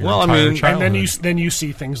 Yes. Your Well, I entire mean, child- And then you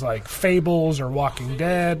see things like Fables or Walking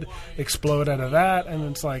Dead explode out of that, and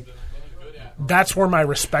it's like that's where my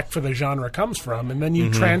respect for the genre comes from. And then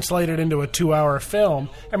you translate it into a 2-hour film.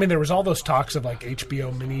 I mean, there was all those talks of like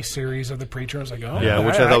HBO miniseries of The Preacher. I was like, oh, yeah,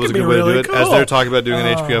 which I that thought was a could good be way to do really it. As cool. they're talking about doing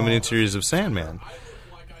an HBO miniseries of Sandman,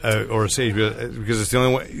 or HBO, because it's the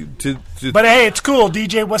only way to But hey, it's cool.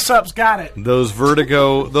 DJ What's Up's got it. those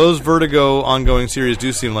Vertigo ongoing series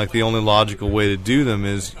do seem like the only logical way to do them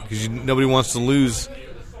is because nobody wants to lose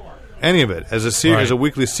any of it. As a series, Right. as a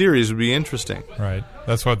weekly series would be interesting. Right.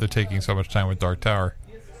 That's why they're taking so much time with Dark Tower.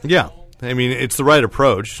 Yeah, I mean it's the right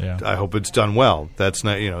approach. Yeah. I hope it's done well. That's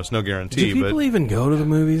not it's no guarantee. Do people but even go to the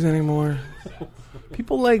movies anymore?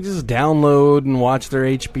 People like just download and watch their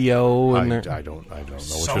HBO and their. I don't know what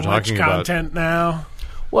So you're much talking about. content now.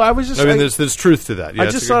 Well, I was just. I mean, like- there's truth to that. I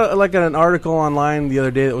Yes, just saw like an article online the other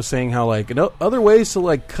day that was saying how like other ways to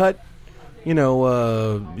like cut,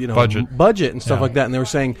 budget and stuff Yeah. like that, and they were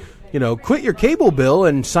saying, quit your cable bill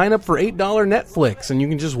and sign up for $8 Netflix, and you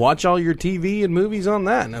can just watch all your TV and movies on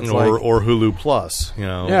that. And it's or Hulu Plus.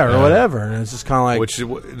 or whatever, and it's just kind of like Which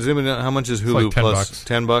does anybody know how much is Hulu like $10 Plus?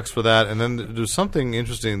 $10 for that, and then there's something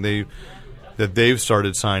interesting that they've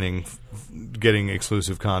started signing, getting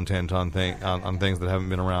exclusive content on things that haven't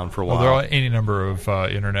been around for a Well, while. there are any number of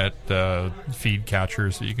internet feed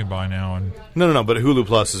catchers that you can buy now. And No, but Hulu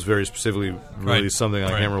Plus is very specifically really Right. something I Right.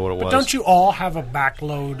 can't remember what it was. Don't you all have a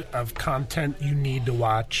backload of content you need to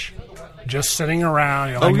watch? Just sitting around.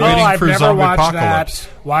 You're like, waiting I've for never Zombie watched Apocalypse.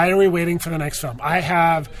 that. Why are we waiting for the next film? I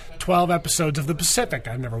have 12 episodes of The Pacific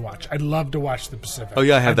I've never watched. I'd love to watch The Pacific. Oh,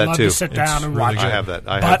 yeah, I have I'd that love too. to sit down It's and really watch good. it. I have that.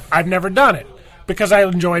 But I've never done it because I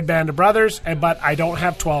enjoyed Band of Brothers, but I don't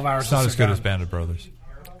have 12 hours it's to not sit as good down. as Band of Brothers.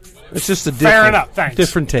 it's just a Fair enough. Thanks.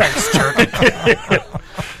 different take. Thanks, jerk.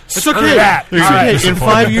 It's Screw okay. that. It's All right. okay. In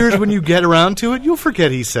 5 years, when you get around to it, you'll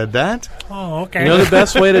forget he said that. Oh, okay. You know the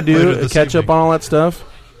best way to Later do this catch up evening. on all that stuff?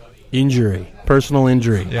 Injury, personal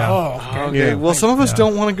injury. Yeah. Oh, okay. Okay. Well, some of us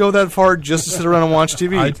don't want to go that far just to sit around and watch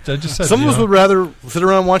TV. I just said, Some of us would rather sit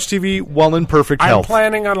around and watch TV while in perfect I'm health.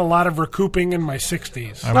 planning on a lot of recouping in my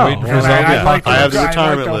 60s. I'm Oh, waiting for well, Zombie I'd like to- I have the I like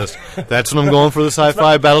retirement to- list. That's what I'm going for the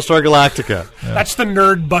sci-fi Battlestar Galactica. That's the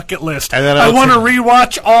nerd bucket list. And then I I'll want to take-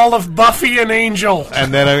 rewatch all of Buffy and Angel.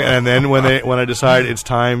 And then when I decide it's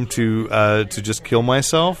time to just kill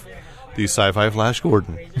myself, the Sci-Fi Flash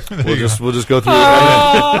Gordon. We'll just go through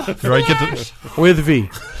it. Do I get to, With V.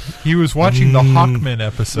 he was watching the Hawkman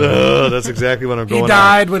episode. That's exactly what I'm going He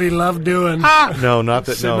died what he loved doing. No, not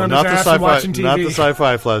that. Sitting No, on not his the ass and sci-fi. watching Not TV. the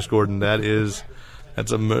Sci-Fi Flash Gordon.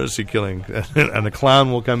 That's a mercy killing, and a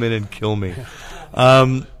clown will come in and kill me.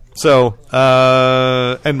 And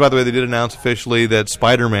by the way, they did announce officially that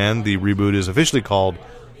Spider-Man, the reboot, is officially called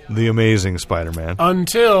The Amazing Spider-Man.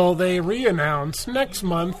 Until they re-announce next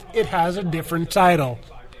month it has a different title.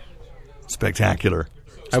 Spectacular.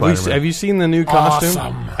 Have you seen the new costume?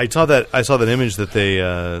 Awesome. I saw that image that they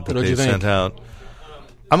What'd you think? sent out.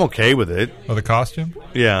 I'm okay with it. Oh, the costume?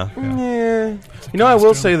 Yeah. Yeah. You know, I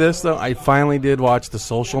will say this, though. I finally did watch The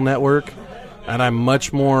Social Network, and I'm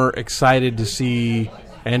much more excited to see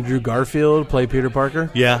Andrew Garfield play Peter Parker.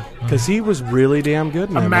 Yeah. Because he was really damn good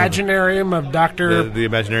in that movie. Imaginarium of Dr. The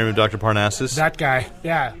Imaginarium of Dr. Parnassus. that guy.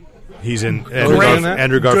 Yeah. He's in Great.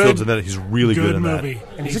 Andrew Garfield's Good- in that. He's really good in movie.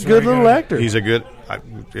 that. And He's a good very little actor. He's a good.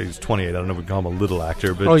 He's 28. I don't know if we call him a little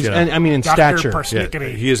actor, but Oh, he's, you know. I mean, in Dr. stature. Yeah,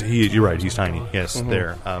 Persnickety. he is. You're right. He's tiny. Yes,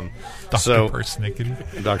 there. Dr. So,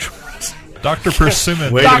 Persnickety. Dr. Dr.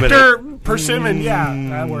 Persimmon. Wait a minute. Dr. Persimmon, yeah,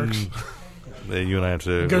 that works. You and I have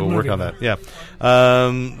to Good work movie. on that. Yeah.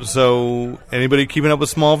 So, anybody keeping up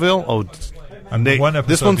with Smallville? Oh, I'm Nate, one episode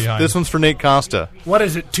this one's behind. this one's for Nate Costa. What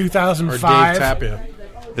is it, Or Dave 2005? Tapia.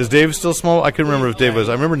 Is Dave still small? I couldn't remember if Dave was.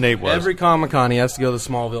 I remember Nate was. Every Comic-Con, he has to go to the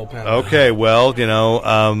Smallville panel. Okay, well, you know,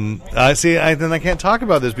 I see. Then I can't talk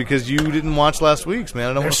about this because you didn't watch last week's, man.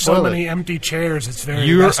 I don't want There's to so spoil many it. empty chairs. It's very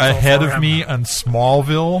You're restful ahead for of him. me on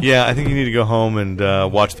Smallville. Yeah, I think you need to go home and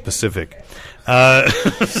watch the Pacific.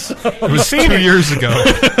 It was 2 years ago.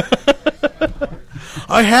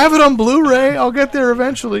 I have it on Blu-ray. I'll get there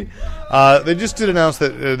eventually. They just did announce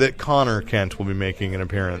that Connor Kent will be making an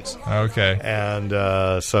appearance, Okay. and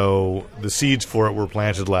so the seeds for it were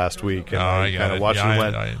planted last week. And I got kind of it. watched Yeah, and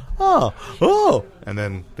went, I- oh, and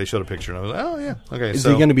then they showed a picture, and I was like, oh yeah, okay. Is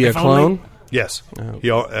so, he going to be a If clone? only- Yes.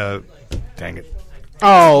 Dang it.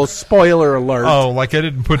 Oh, spoiler alert. Oh, like I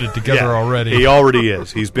didn't put it together already. He already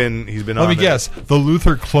is. He's been Let on me there. guess. The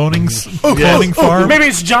Luther cloning farm? Maybe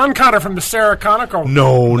it's John Connor from the Sarah Chronicle.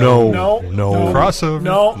 No. Crossover.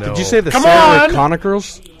 No. Did you say the Come Sarah on!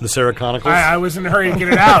 Chronicles? The Sarah Chronicles? I was in a hurry to get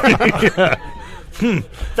it out.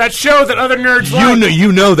 That show that other nerds like.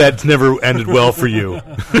 You know that's never ended well for you.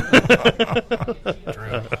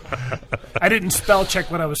 I didn't spell check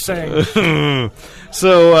what I was saying.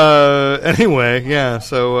 So anyway, yeah.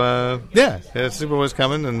 So Superboy's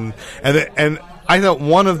coming, and I thought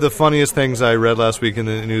one of the funniest things I read last week in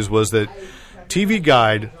the news was that TV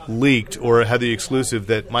Guide leaked or had the exclusive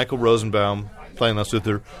that Michael Rosenbaum playing Lex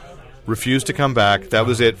Luthor refused to come back. That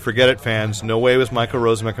was it. Forget it, fans. No way was Michael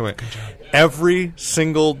Rosenbaum coming back. Every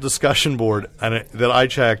single discussion board that I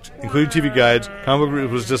checked, including TV Guides, comic book group,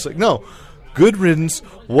 was just like, no. Good riddance,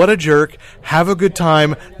 what a jerk, have a good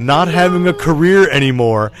time, not having a career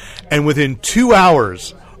anymore. And within 2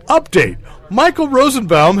 hours, update, Michael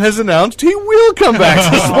Rosenbaum has announced he will come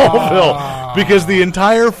back to Smallville. Because the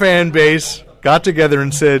entire fan base got together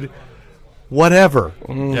and said, whatever.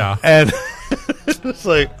 Yeah. And it's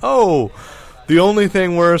like, oh, the only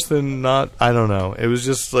thing worse than not, I don't know. It was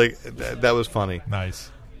just like, that was funny. Nice.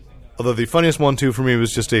 Although the funniest one, too, for me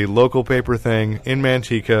was just a local paper thing in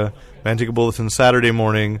Manteca Bulletin, Saturday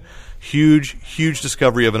morning. Huge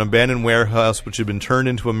discovery of an abandoned warehouse which had been turned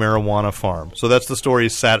into a marijuana farm. So that's the story.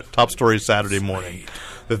 Top story Saturday morning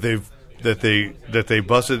that they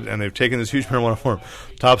busted and they've taken this huge marijuana farm.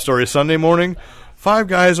 Top story Sunday morning. 5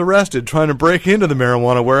 guys arrested trying to break into the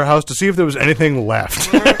marijuana warehouse to see if there was anything left.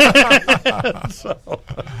 So,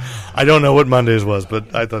 I don't know what Mondays was,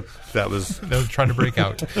 but I thought that was... They were trying to break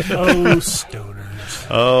out. Oh, stoners.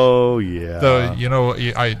 Oh, yeah. So, you know,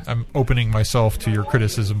 I'm opening myself to your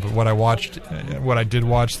criticism, but what I did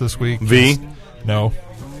watch this week... V? No.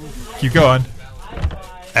 Keep going.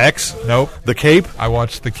 X? Nope. The Cape? I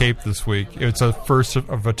watched The Cape this week. It's a first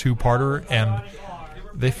of a 2-parter, and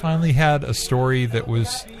they finally had a story that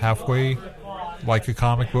was halfway like a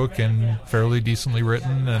comic book and fairly decently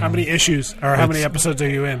written. And How many issues or how many episodes are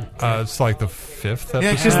you in? it's like the 5th episode.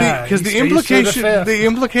 Yeah, because the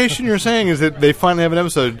implication you're saying is that they finally have an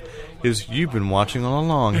episode is you've been watching all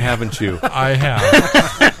along, haven't you? I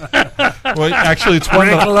have. Well, actually, it's one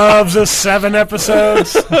Rick that loves us 7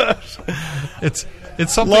 episodes. it's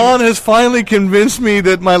something. Lon has finally convinced me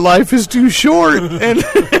that my life is too short, and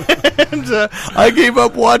I gave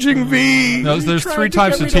up watching V. No, there's tried 3 to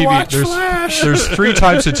types get of me to TV. watch Flash. There's 3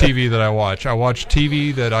 types of TV that I watch. I watch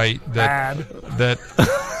TV that Bad. that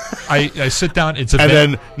I sit down. It's a and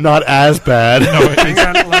then not as bad.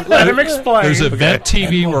 Let him explain. There's event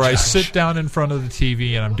TV where I sit down in front of the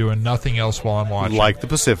TV and I'm doing nothing else while I'm watching. Like the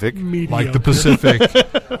Pacific. Like the Pacific.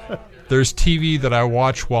 There's TV that I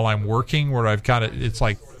watch while I'm working where I've got it. It's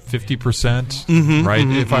like 50%, right?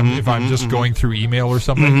 If I'm just going through email or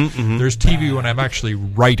something. There's TV when I'm actually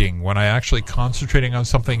writing, when I'm actually concentrating on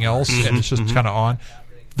something else, and it's just kind of on.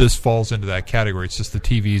 This falls into that category. It's just the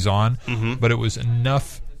TV's on, but it was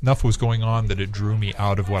enough was going on that it drew me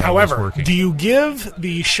out of what I was working. However, do you give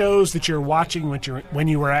the shows that you're watching when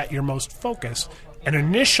you were at your most focus an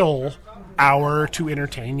initial hour to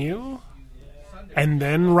entertain you, and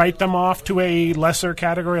then write them off to a lesser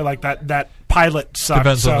category like that pilot sucked?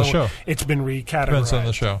 Depends on the show. It's been recategorized. Depends on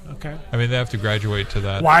the show. Okay. I mean, they have to graduate to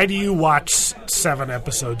that. Why do you watch 7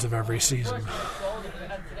 episodes of every season?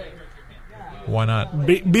 Why not?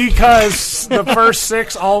 Because the first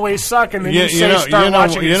 6 always suck, and then you start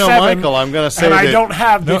watching 7. Michael, I'm going to say and that I don't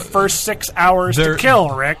have the first 6 hours to kill,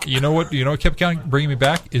 Rick. You know what? You know what kept bringing me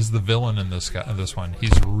back is the villain in this one.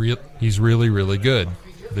 He's really, really good.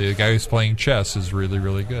 The guy who's playing chess is really,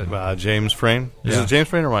 really good. James Frayne? Is it James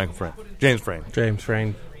Frayne or Michael Frayne? James Frayne. James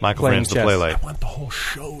Frayne. Michael Frayne's the playwright. I want the whole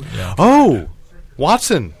show. Yeah. Oh,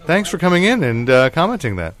 Watson! Thanks for coming in and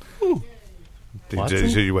commenting that.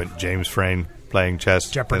 You went James Frayne playing chess.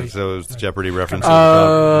 Jeopardy. So it was the Jeopardy reference.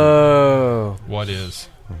 What is?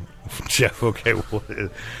 Jeff, okay.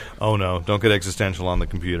 Oh, no. Don't get existential on the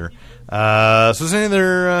computer. So is there any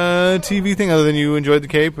other TV thing other than you enjoyed The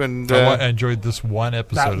Cape? And I enjoyed this one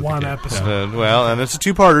episode. That of one The Cape. episode. well, and it's a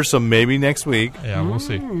 2-parter, so maybe next week. Yeah, we'll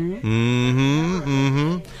see.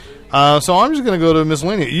 So I'm just going to go to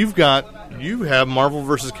miscellaneous. You have Marvel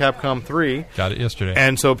vs. Capcom 3. Got it yesterday.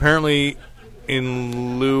 And so apparently,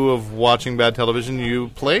 in lieu of watching bad television, you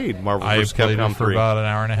played Marvel vs. played Capcom it for 3. about an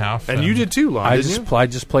hour and a half. And you did too, Lon, didn't you? I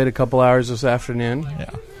just played a couple hours this afternoon. Yeah.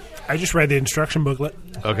 I just read the instruction booklet.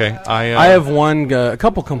 Okay. I have a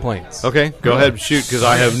couple complaints. Okay, go ahead and shoot, because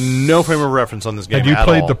I have no frame of reference on this game. Had you at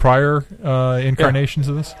played all. the prior incarnations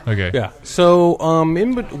of this? Okay. Yeah. So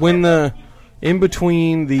in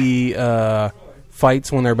between the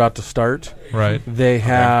fights when they're about to start, Right. they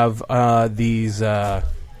have these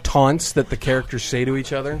taunts that the characters say to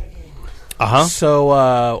each other.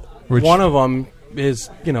 So one of them is,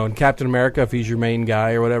 in Captain America, if he's your main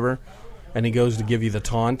guy or whatever, and he goes to give you the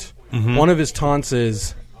taunt. One of his taunts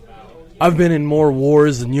is, "I've been in more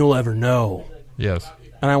wars than you'll ever know." Yes.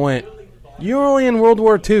 And I went, "You're only in World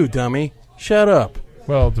War II, dummy. Shut up."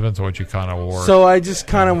 Well, it depends on what you kind of war. So I just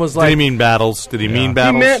kind of was like... Did he mean battles? Did he mean He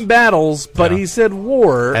battles? meant battles, but he said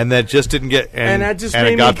war. And that just didn't get... And that just and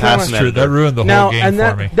made it got me kinda- past an True, editor. that ruined the whole game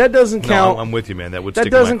for me. That doesn't count. No, I'm with you, man. That would That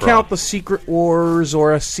stick in my doesn't craw. count the Secret Wars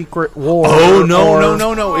or a Secret War. Oh, no,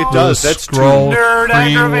 or- no. It does. That's Scroll Nerd free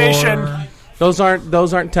aggravation. war.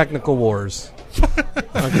 Those aren't technical wars.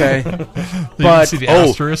 Okay, You but see the Oh,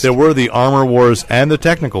 asterisk? there were the armor wars and the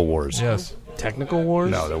technical wars. Yes. technical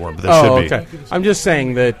wars. No, there weren't, but there should be. Okay. I'm just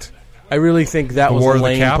saying that I really think that The was War a of the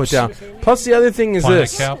lame Caps? put down. Plus, the other thing is Planet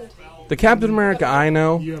this: Cap? the Captain America I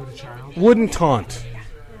know wouldn't taunt.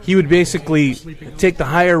 He would basically take the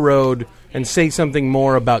higher road and say something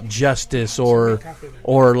more about justice or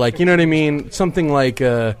like, you know what I mean? Something like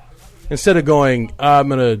instead of going,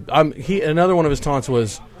 another one of his taunts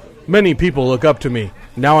was, "Many people look up to me.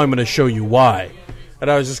 Now I'm going to show you why."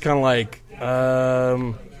 And I was just kind of like,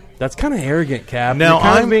 that's kind of arrogant, Cap. Now, You're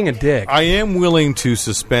kind I'm of being a dick. I am willing to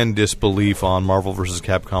suspend disbelief on Marvel vs.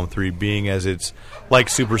 Capcom 3 being as it's like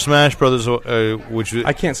Super Smash Brothers, which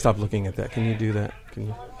I can't stop looking at that. Can you do that? Can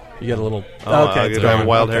you? You got a little. okay, it's do I have gone.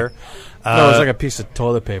 wild Okay. hair. No, it was like a piece of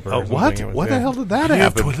toilet paper. or What? something. It was What the weird. hell did that You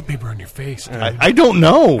have happen? toilet paper on your face. Dude. I don't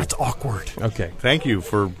know. That's awkward. Okay. Thank you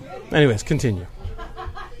for. Anyways, continue.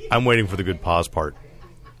 I'm waiting for the good pause part.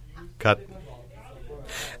 Cut.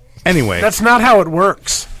 Anyway. That's not how it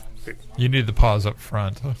works. You need the pause up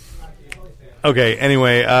front. Okay.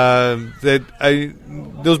 Anyway,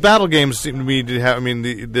 those battle games seem to me to have. I mean,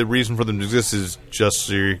 the reason for them to exist is just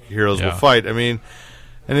so your heroes will fight. I mean,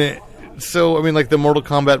 like the Mortal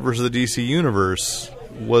Kombat versus the DC universe.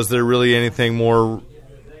 Was there really anything more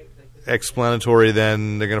explanatory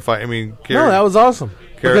than they're going to fight? I mean, No, that was awesome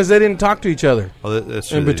because they didn't talk to each other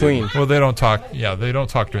that's in between. Well, they don't talk. Yeah, they don't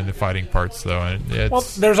talk during the fighting parts, though. And Well,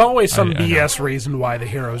 there's always some I know. BS reason why the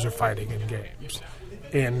heroes are fighting in games.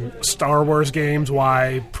 In Star Wars games,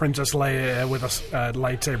 why Princess Leia with a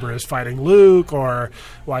lightsaber is fighting Luke, or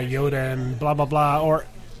why Yoda and blah blah blah. Or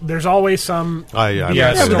there's always some BS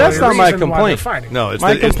Yeah, but that's story not my reason why they're complaint. fighting. No, it's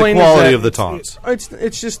My the complaint is quality that of the taunts.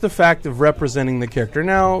 It's just the fact of representing the character.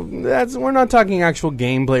 Now, we're not talking actual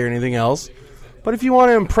gameplay or anything else, But if you want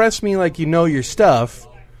to impress me like you know your stuff,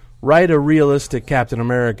 write a realistic Captain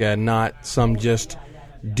America and not some just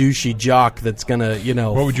douchey jock that's going to,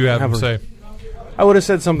 What would you have him say? I would have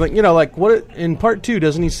said something, like what in part 2,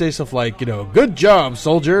 doesn't he say stuff like, good job,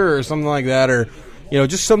 soldier, or something like that, or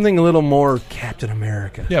just something a little more Captain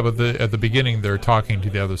America. Yeah, but at the beginning they're talking to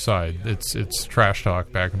the other side. It's trash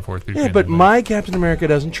talk back and forth between. Yeah, but them. my Captain America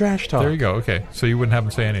doesn't trash talk. There you go. Okay, so you wouldn't have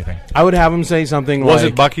him say anything. I would have him say something Was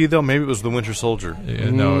like... it Bucky, though? Maybe it was the Winter Soldier.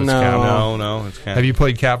 No, it's No. Cap. No, it's Cap. Have you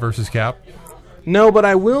played Cap versus Cap? No, but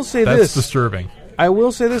I will say That's this. disturbing. I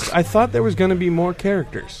will say this. I thought there was going to be more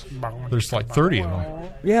characters. There's like 30 of them.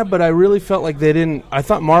 Yeah, but I really felt like they didn't... I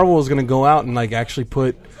thought Marvel was going to go out and actually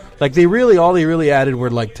put... all they really added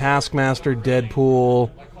were Taskmaster,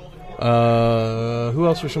 Deadpool. Who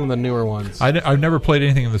else were some of the newer ones? I've never played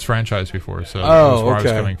anything in this franchise before, so that's where I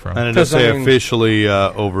was coming from. And it does say officially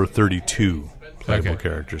over 32 playable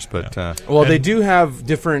characters, but they do have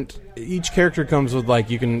different. Each character comes with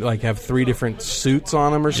you can have 3 different suits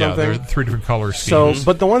on them or something. Yeah, they're 3 different color So, schemes.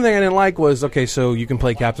 but the one thing I didn't like was so you can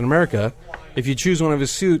play Captain America. If you choose one of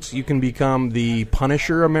his suits, you can become the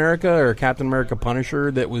Punisher America or Captain America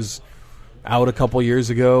Punisher that was out a couple years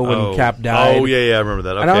ago when Cap died. Oh, yeah, I remember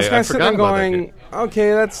that. Okay, and I was kind of sitting there going,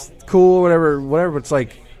 okay, that's cool, whatever. But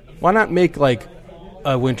it's why not make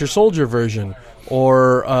a Winter Soldier version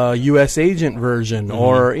or a U.S. Agent version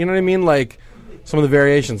or, you know what I mean? Some of the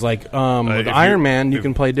variations. With Iron Man, you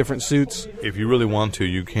can play different suits. If you really want to,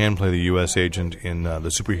 you can play the U.S. Agent in the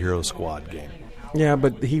Superhero Squad game. Yeah,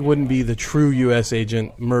 but he wouldn't be the true U.S.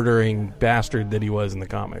 agent murdering bastard that he was in the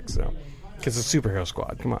comics, because it's a superhero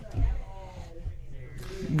squad. Come on.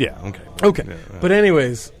 Yeah, okay. Okay. Yeah. But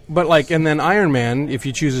anyways, and then Iron Man, if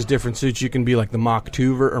you choose his different suits, you can be the Mach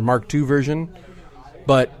 2 or Mark II version,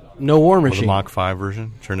 but no War Machine. Or the Mach 5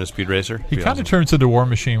 version, turn to Speed Racer. He kind of turns into War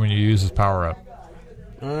Machine when you use his power-up.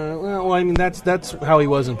 That's how he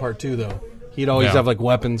was in part 2, though. He'd always have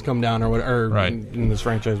weapons come down or whatever right. in this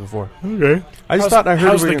franchise before. Okay. I just thought I heard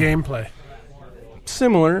how's the gameplay?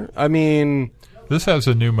 Similar. I mean, this has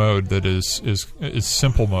a new mode that is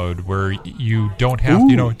simple mode where you don't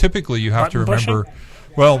have typically you have to remember.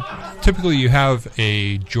 Well, typically you have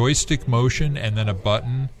a joystick motion and then a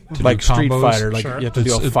button to do combos. Street Fighter, you have to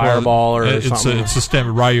do a fireball or something. It's a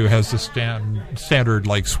standard. Ryu has the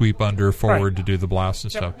standard sweep under forward to do the blast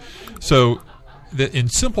and stuff. So in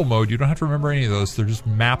simple mode, you don't have to remember any of those. They're just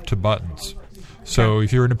mapped to buttons. So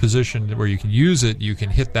if you're in a position where you can use it, you can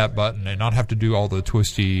hit that button and not have to do all the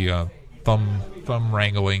twisty thumb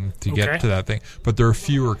wrangling to get to that thing. But there are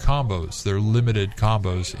fewer combos. There are limited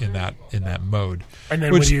combos in that mode. And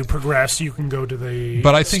then when you progress, you can go to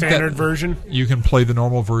the standard version. You can play the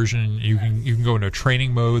normal version. You can go into a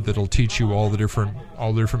training mode that'll teach you all the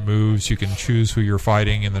different moves. You can choose who you're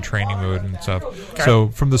fighting in the training mode and stuff. Okay. So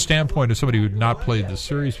from the standpoint of somebody who had not played this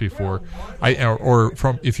series before,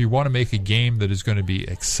 if you want to make a game that is going to be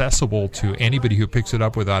accessible to anybody who picks it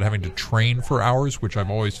up without having to train for hours, which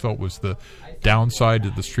I've always felt was the downside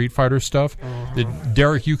to the Street Fighter stuff. That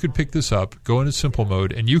Derek, you could pick this up, go into simple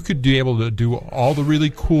mode, and you could be able to do all the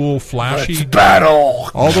really cool, flashy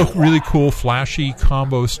all the really cool, flashy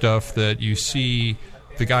combo stuff that you see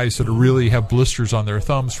the guys that really have blisters on their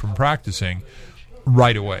thumbs from practicing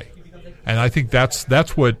right away. And I think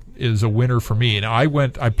that's what is a winner for me. And I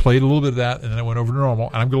played a little bit of that, and then I went over to normal,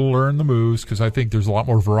 and I'm going to learn the moves because I think there's a lot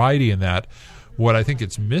more variety in that. What I think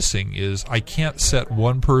it's missing is I can't set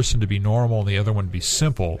one person to be normal and the other one to be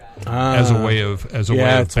simple as a way of it's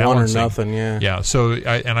balancing. one or nothing. Yeah. So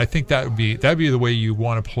I think that'd be the way you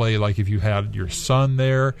want to play. Like if you had your son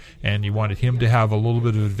there and you wanted him to have a little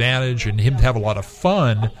bit of advantage and him to have a lot of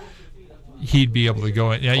fun, he'd be able to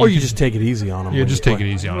go in. Or you just take it easy on him. Yeah, just take it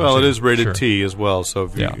easy on him. Well, it is rated T as well, so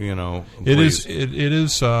if it is. It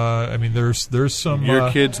is. I mean, there's some. Your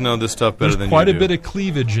kids know this stuff better than you do. Quite a bit of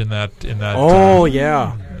cleavage in that. Oh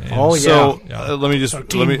yeah. Oh yeah. So let me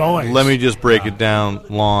just break it down,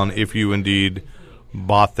 Lon. If you indeed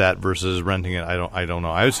bought that versus renting it, I don't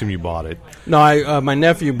know. I assume you bought it. No, my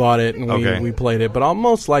nephew bought it and we played it, but I'll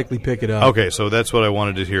most likely pick it up. Okay, so that's what I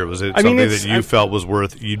wanted to hear. Was it something that you felt was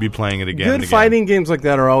worth? You'd be playing it again. Good fighting games like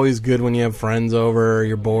that are always good when you have friends over,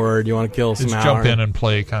 you're bored, you want to kill some hours. Jump in and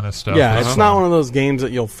play kind of stuff. Yeah, it's not one of those games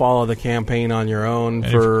that you'll follow the campaign on your own.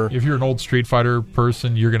 If you're an old Street Fighter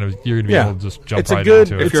person, you're gonna be able to just jump into it.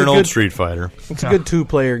 If you're an old Street Fighter, it's a good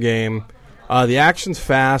 2-player game. The action's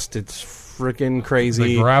fast. It's freaking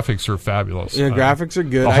crazy. The graphics are fabulous. Yeah, graphics are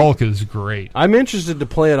good. The Hulk is great. I'm interested to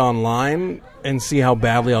play it online and see how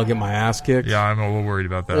badly I'll get my ass kicked. Yeah, I'm a little worried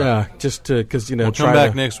about that. Yeah, just to because We'll come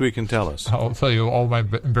back next week and tell us. I'll tell you all my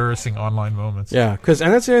embarrassing online moments. Yeah, and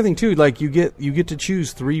that's the other thing too. Like you get to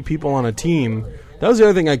choose 3 people on a team. That was the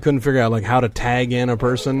other thing I couldn't figure out, like how to tag in a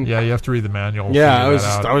person. Yeah, you have to read the manual. Yeah,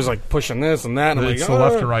 I was like pushing this and that. And It's I'm the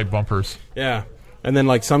like, left and right bumpers. Yeah, and then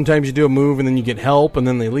like sometimes you do a move and then you get help and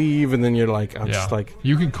then they leave and then you're like, I'm just like,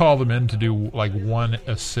 you can call them in to do like one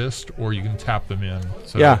assist or you can tap them in.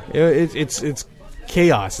 So. Yeah, it's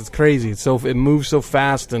chaos. It's crazy. It moves so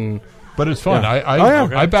fast and. But it's fun. Yeah.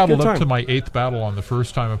 I battled up to my 8th battle on the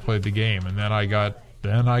first time I played the game, and then I got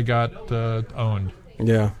owned.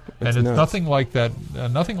 Yeah, and it's nothing like that.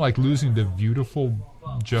 Nothing like losing to Beautiful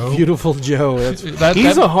Joe. Beautiful Joe.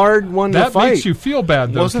 He's a hard one to fight. That makes you feel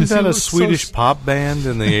bad, though. Wasn't that a Swedish pop band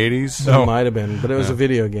in the 80s? No. It might have been, but it was a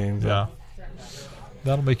video game. Yeah.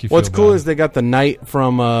 That'll make you feel What's bad. cool is they got the knight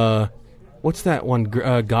from, what's that one?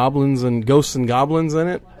 Goblins and Ghosts and Goblins in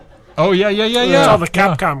it. Oh, yeah. It's all the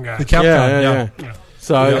Capcom guy. The Capcom, yeah.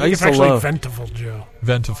 So I used to actually love Ventiful Joe.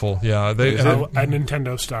 Ventiful, yeah. A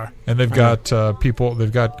Nintendo star. And they've got people.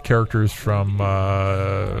 They've got characters from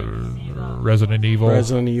Resident Evil.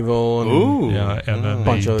 And yeah, and then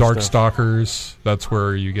the Darkstalkers. That's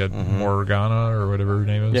where you get Morgana or whatever her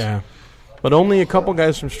name is. Yeah, but only a couple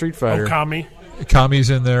guys from Street Fighter. Okami. Kami's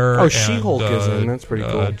in there. Oh, She-Hulk is in. That's pretty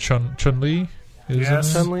cool. Chun-Li is in there.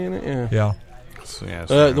 Chun-Li in it. Yeah.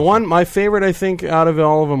 My favorite, I think, out of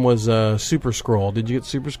all of them was Super Scroll. Did you get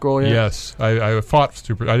Super Scroll yet? Yes, I fought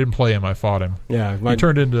Super. I didn't play him. I fought him. Yeah, he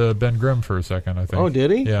turned into Ben Grimm for a second. I think. Oh,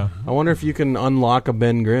 did he? Yeah. I wonder if you can unlock a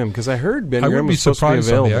Ben Grimm because I heard Ben Grimm was supposed to be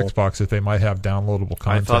surprised on available. the Xbox if they might have downloadable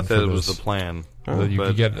content. I thought that for was this, the plan. That you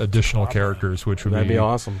could get additional characters, which would be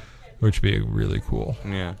awesome. Which would be really cool.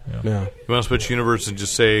 Yeah. You want to switch universe and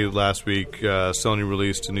just say last week Sony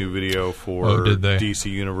released a new video for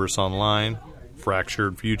DC Universe Online,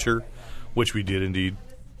 Fractured Future, which we did indeed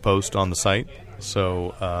post on the site.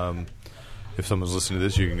 So if someone's listening to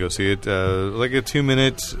this, you can go see it. Like a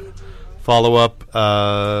 2-minute follow-up.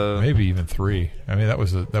 Maybe even 3. I mean,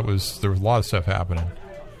 there was a lot of stuff happening.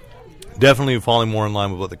 Definitely falling more in line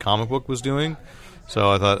with what the comic book was doing. So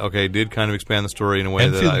I thought, okay, it did kind of expand the story in a way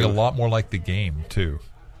and that feeling a lot more like the game, too.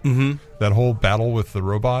 Mm-hmm. That whole battle with the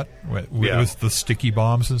robot, with the sticky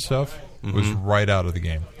bombs and stuff, was right out of the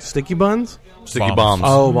game. Sticky buns? Sticky bombs.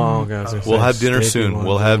 Oh, wow. Okay. We'll have dinner soon.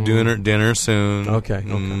 We'll have dinner soon. Okay.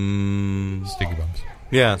 Sticky bombs.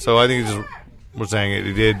 Yeah, so I think we're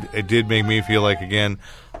saying it did make me feel like, again,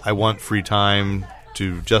 I want free time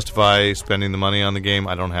to justify spending the money on the game.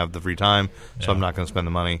 I don't have the free time, so I'm not going to spend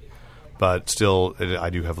the money. But still,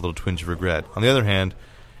 I do have a little twinge of regret. On the other hand,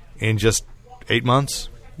 in just 8 months,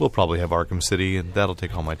 we'll probably have Arkham City, and that'll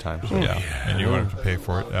take all my time. So. Yeah, and you won't have to pay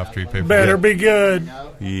for it after you pay for it. Better be good.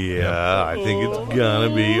 Yeah, I think it's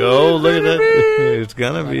gonna be. Oh, look at that! It's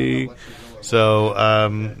gonna be. So,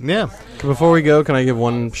 yeah. Before we go, can I give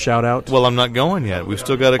one shout out? Well, I'm not going yet. We've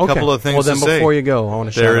still got a couple of things to say. Well, then before you go, I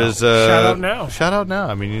want to shout out. Shout out now. Shout out now.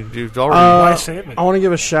 I mean, you've already. Why save it? I want to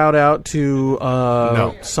give a shout out to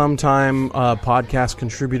sometime podcast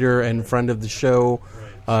contributor and friend of the show,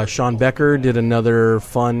 Sean Becker, did another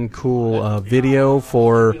fun, cool video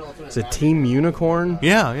for, is it Team Unicorn?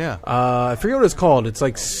 Yeah. I forget what it's called. It's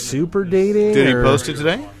like Super Dating. Did he post it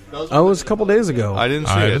today? Oh, it was a couple days ago. I didn't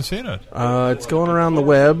see I it. haven't seen it. It's going around the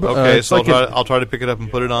web. Okay, so I'll try to pick it up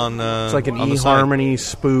and put it on. It's like an eHarmony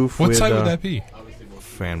spoof. What site would that be?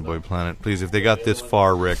 Fanboy Planet. Please, if they got this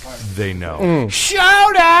far, Rick, they know.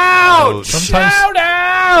 Shout out! Shout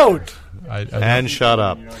out! And shut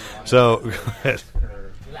up. So,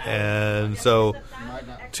 and so,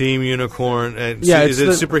 Team Unicorn. Is it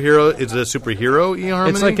a superhero? Is it a superhero eHarmony?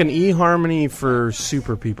 It's like an eHarmony for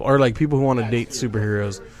super people, or like people who want to date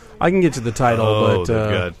superheroes. I can get to the title,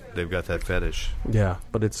 but they've got that fetish. Yeah,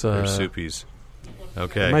 but it's they're soupies.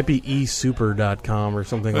 Okay, it might be eSuper.com or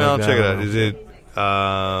something like that. Well, check it out. Is it?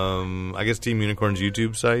 I guess Team Unicorn's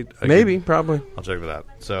YouTube site. Probably. I'll check that out.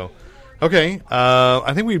 So, okay.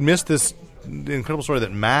 I think we missed this incredible story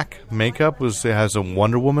that MAC Makeup has a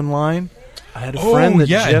Wonder Woman line. I had a friend that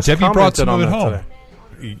just Debbie brought some of it home.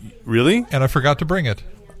 Really? And I forgot to bring it.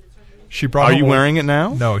 She brought. Are you wearing it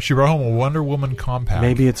now? No, she brought home a Wonder Woman compact.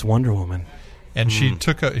 Maybe it's Wonder Woman. And she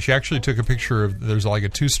actually took a picture of. There's like a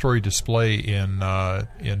 2-story display in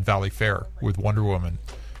Valley Fair with Wonder Woman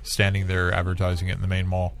standing there advertising it in the main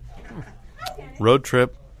mall. Road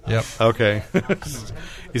trip. Yep. Okay.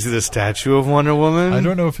 Is it a statue of Wonder Woman? I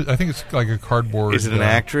don't know if I think it's like a cardboard. Is it an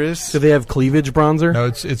actress? Do they have cleavage bronzer? No,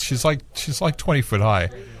 it's she's like 20 foot high.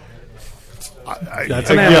 That's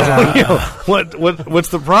an Amazon. What's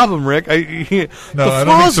the problem, Rick? No, the I don't think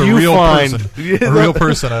flaws it's a you real find, person. A real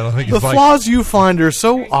person, I don't think the it's like... flaws you find are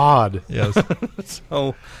so odd. Yes.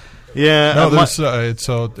 So, yeah. No, there's it's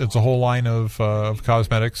a whole line of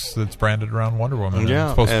cosmetics that's branded around Wonder Woman. Yeah,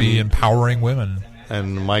 It's supposed to be empowering women.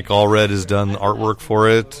 And Mike Allred has done artwork for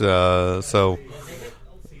it. So,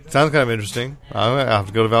 sounds kind of interesting. I have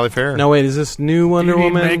to go to Valley Fair. No, wait, is this new Wonder You need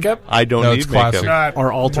Woman? makeup? I don't No, need it's classic. makeup. Or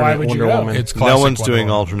Why alternate would you Wonder go? Woman? It's No classic one's Wonder doing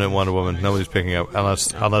Woman. alternate Wonder Woman. Nobody's picking up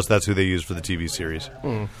unless that's who they use for the TV series.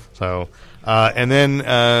 Hmm. So, and then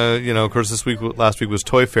of course, last week was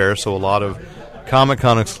Toy Fair, so a lot of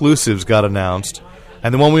Comic-Con exclusives got announced.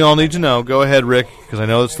 And the one we all need to know. Go ahead, Rick, because I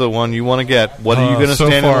know it's the one you want to get. What are you going to so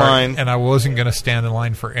stand far, in line? And I wasn't going to stand in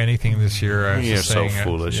line for anything this year. I was You're just so saying,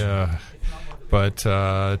 foolish. Yeah. But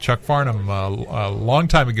Chuck Farnham, a long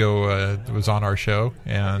time ago, was on our show,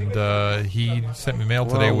 and he sent me mail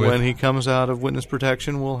today with... when he comes out of witness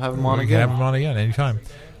protection, we'll have him on We can again. have him on again anytime.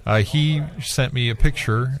 He sent me a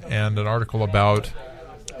picture and an article about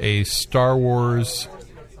a Star Wars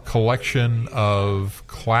collection of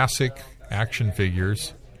classic action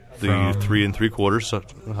figures. The from- 3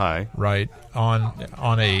 3/4 high. Right on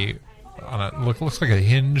a looks like a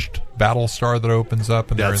hinged battle star that opens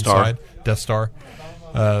up and Death they're Star. inside. Death Star.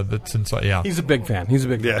 That's inside. Yeah. He's a big fan. He's a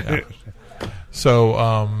big fan.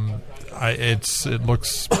 So it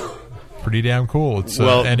looks pretty damn cool. It's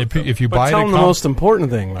Well, and if you But buy it tell at him the most important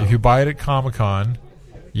thing, though. if you buy it at Comic-Con,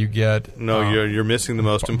 you get No, you're missing the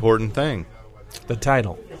most important thing. The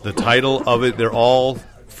title. The title of it, they're all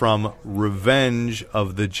from Revenge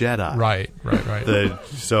of the Jedi. right.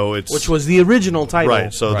 So it's Which was the original title.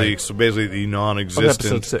 right. So Right. so basically the Of non-existent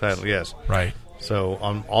episode 6. title. Yes. Right. So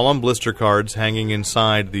all on blister cards hanging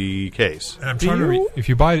inside the case. And I'm trying to if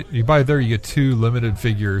you buy it there, you get 2 limited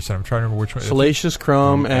figures. And I'm trying to remember which one. Salacious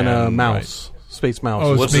Crumb and a And- mouse. Space Mouse.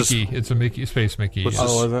 Oh, What's it's this- Mickey. It's a Mickey, Space Mickey. What's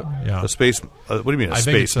Oh, was it? Yeah. A space. What do you mean a I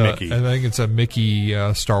think space it's Mickey? I think it's a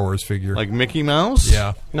Mickey Star Wars figure. Like Mickey Mouse?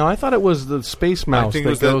 yeah, No, I thought it was the Space Mouse think it that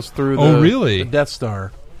was that- goes through Oh, the, really? the Death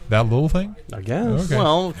Star. that little thing. I guess. Okay.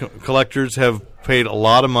 Well, collectors have paid a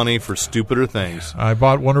lot of money for stupider things. I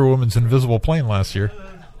bought Wonder Woman's invisible plane last year.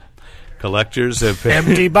 Collectors have paid.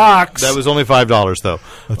 Empty box. That was only $5 though.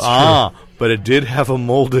 That's But it did have a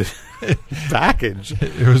molded package.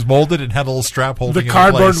 It was molded and had a little strap holding the it in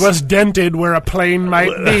cardboard place. was dented where a plane might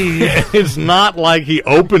be. It's not like he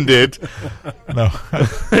opened it No,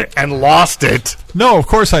 and lost it. no, of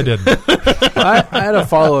course I didn't. I had a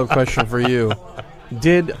follow-up question for you.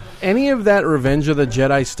 Did any of that Revenge of the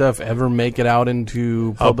Jedi stuff ever make it out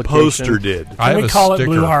into A publication? poster did. I Can have we a call sticker.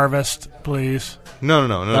 it Blue Harvest, please? No.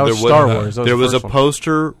 That was Star Wars. That There was the a first one.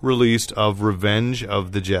 poster released of Revenge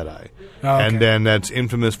of the Jedi. Oh, okay. And then that's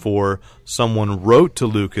infamous for someone wrote to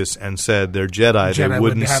Lucas and said they're Jedi, they Jedi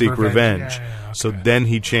wouldn't would have seek revenge. revenge. Yeah, okay. So then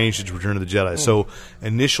he changed it to Return of the Jedi. So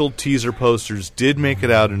initial teaser posters did make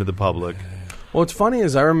it out into the public. What's funny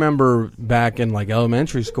is I remember back in like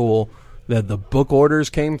elementary school that the book orders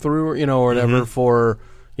came through, or whatever for,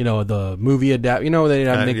 the movie adapt. They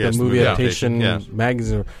had to make yes, the the movie movie adaptation adaptation, yes.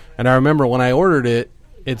 magazine. And I remember when I ordered it,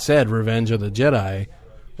 it said Revenge of the Jedi.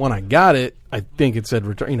 When I got it, I think it said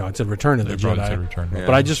Return. It said Return of the It probably Jedi. said Return.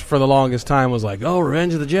 But I just for the longest time was like, oh,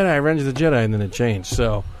 Revenge of the Jedi, Revenge of the Jedi, and then it changed.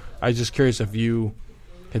 So I was just curious if you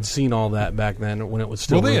had seen all that back then when it was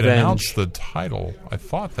still Well, they had Revenge. announced the title. I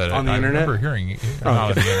thought that On the I internet? remember hearing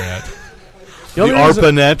on the internet. The only reason-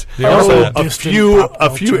 ARPANET. The Also, ARPANET. a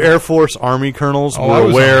few Air Force Army colonels Oh, I were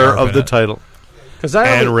was on aware the of the ARPANET. title.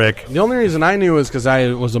 And Rick. The only reason I knew is because I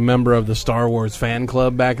was a member of the Star Wars fan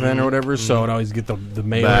club back then or whatever, so I'd always get the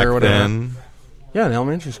mailer Back or whatever. then, Yeah, in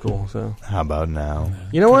elementary school. So how about now?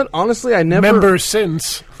 you know what? Honestly, I never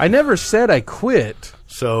said I quit.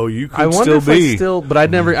 So you I could wonder still if be. I still, but I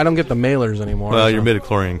don't get the mailers anymore. Well, so. your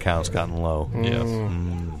midichlorian count's gotten low. Yes.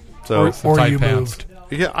 So Or tight you pants. moved.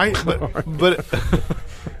 yeah, but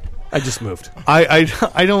I just moved. I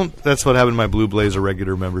don't. That's what happened to my Blue Blazer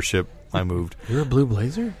regular membership. I moved You're a Blue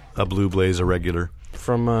Blazer a Blue Blazer regular.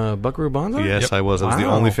 from Buckaroo Banzai? Yes, Yep. I was. That was the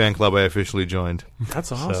Wow. only fan club I officially joined.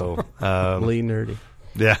 That's awesome. So Lee nerdy.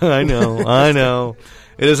 yeah, I know. I know.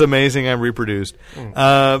 It is amazing. I'm reproduced.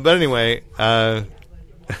 But anyway.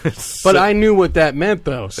 But I knew what that meant,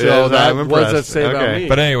 though. So Yes, that I'm what does that impressed. say about Okay. me?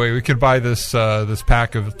 But anyway, we could buy this this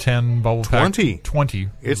pack of 10 bubble pack. 20. 20.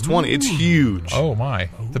 It's 20. It's huge. Oh my!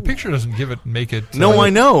 The picture doesn't make it. No, I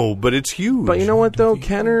know, but it's huge. But you know what, though?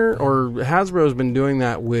 Kenner or Hasbro's been doing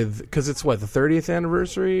that with... Because it's, the 30th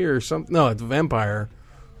anniversary or something? No, it's Empire.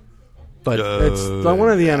 But it's one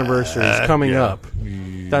of the anniversaries coming yeah. up.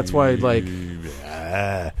 That's why,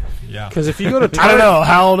 Yeah. Because if you go to I don't Target, know.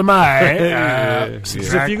 How old am I? 'cause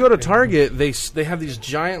if you go to Target, they have these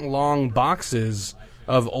giant long boxes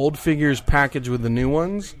of old figures packaged with the new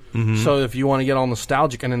ones. So if you want to get all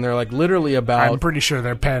nostalgic, and then they're like literally I'm about pretty sure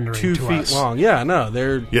they're pandering 2 to feet us. long. Yeah, no,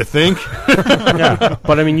 they're You think? yeah.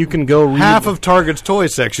 But I mean, you can go read Half of Target's toy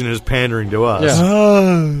section is pandering to us.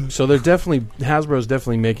 Yeah. So they're definitely Hasbro's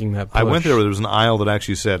definitely making that push. I went there where there was an aisle that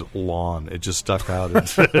actually said lawn. It just stuck out.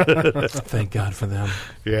 Thank God for them.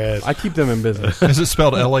 Yes. I keep them in business. Is it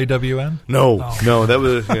spelled LAWN? No, that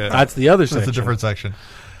was. Yeah. That's the other section. That's a different section.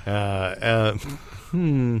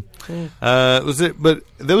 Was it? But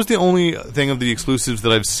that was the only thing of the exclusives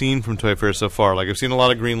that I've seen from Toy Fair so far. Like I've seen a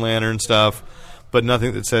lot of Green Lantern stuff, but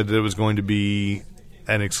nothing that said that it was going to be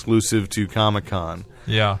an exclusive to Comic-Con.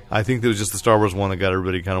 Yeah. I think it was just the Star Wars one that got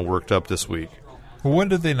everybody kind of worked up this week. Well, when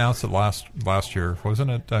did they announce it last year? Wasn't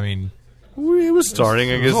it? I mean, It was starting,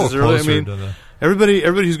 I it guess, was a this little early. I closer mean, to the-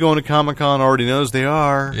 everybody who's going to Comic-Con already knows they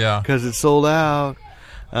are. Yeah. Because it's sold out.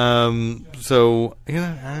 So,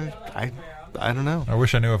 I don't know. I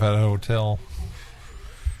wish I knew if I had a hotel.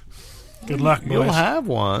 Good luck, boys. You'll have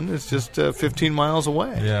one. It's just 15 miles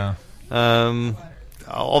away. Yeah.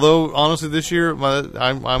 Although, honestly, this year,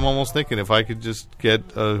 I'm almost thinking if I could just get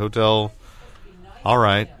a hotel, all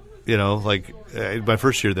right. Like my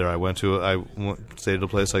first year there, I stayed at a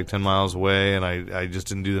place like 10 miles away, and I just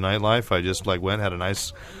didn't do the nightlife. I just went, had a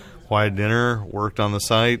nice, quiet dinner, worked on the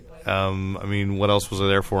site. I mean, what else was I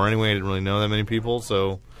there for anyway? I didn't really know that many people,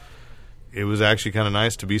 so it was actually kind of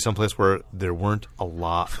nice to be someplace where there weren't a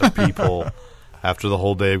lot of people after the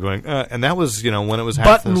whole day of going. And that was, when it was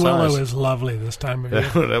half the size. Buttonwillow is lovely this time of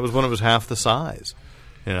year. That was when it was half the size.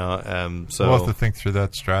 So We'll have to think through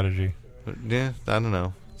that strategy. yeah, I don't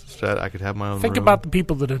know. I could have my own. Think room. about the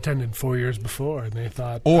people that attended 4 years before, and they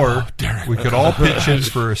thought, Or Derek, we could all pitch in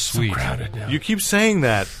for a so suite. crowded now. You keep saying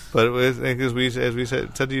that, but as we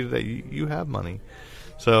said to you today, you have money.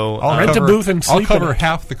 So I'll Rent a cover- booth and I'll sleep in cover it.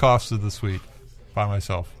 half the cost of the suite by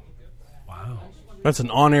myself. Wow. That's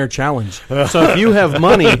an on-air challenge. So if you have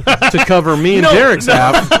money to cover me and Derek's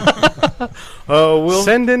half,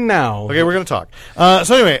 send in now. Okay, we're going to talk.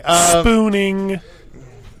 So anyway, Spooning.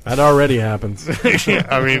 That already happens.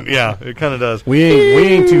 I mean, yeah, it kind of does. We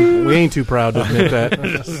ain't too proud to admit that.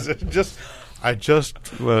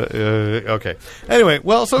 Okay. Anyway,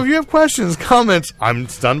 well, so if you have questions, comments, I'm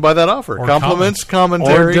stunned by that offer. Or Compliments, Or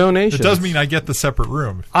commentary. donations. It does mean I get the separate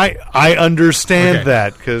room. I understand Okay.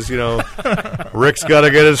 that because Rick's got to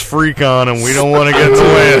get his freak on, and we don't want to get in the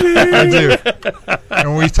way. I do.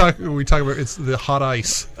 And when we talk about it's the hot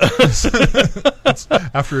ice. It's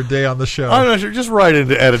after a day on the show. I'm not sure. Just write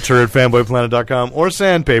into editor at fanboyplanet.com or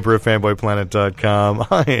sandpaper at fanboyplanet.com.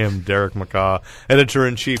 I am Derek McCaw,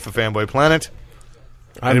 editor-in-chief of Fanboy Planet.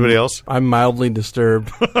 Anybody else? I'm mildly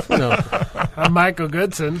disturbed. No. I'm Michael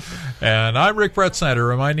Goodson. And I'm Rick Brett Snyder,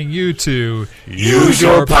 reminding you to Use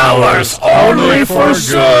your powers only for good.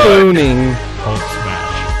 Spooning. Hulk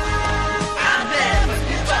smash.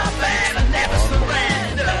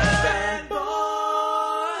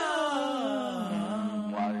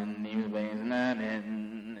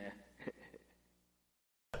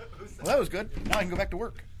 Well, that was good. Now I can go back to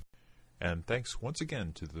work. And thanks once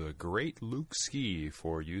again to the great Luke Ski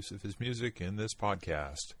for use of his music in this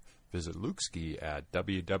podcast. Visit Luke Ski at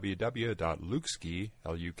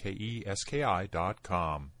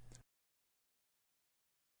www.lukeski.com.